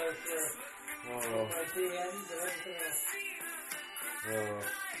always follow through. Oh. My DMs and everything else.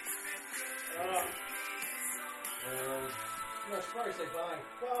 Oh. No, I should probably say bye.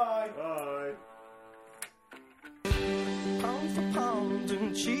 Bye. Bye. Pound for pound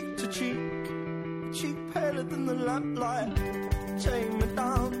and cheek to cheek, cheek paler than the lamplight. Take me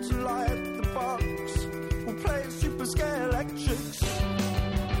down to light the box. We'll play super scale electrics.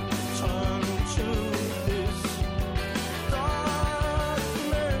 Turn to this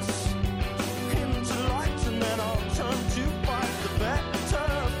darkness into light, and then I'll turn to fight the better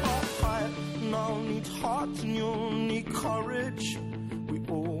fight. And I'll need heart and you'll need courage. We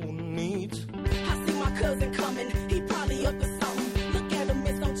all need. I see my cousin coming.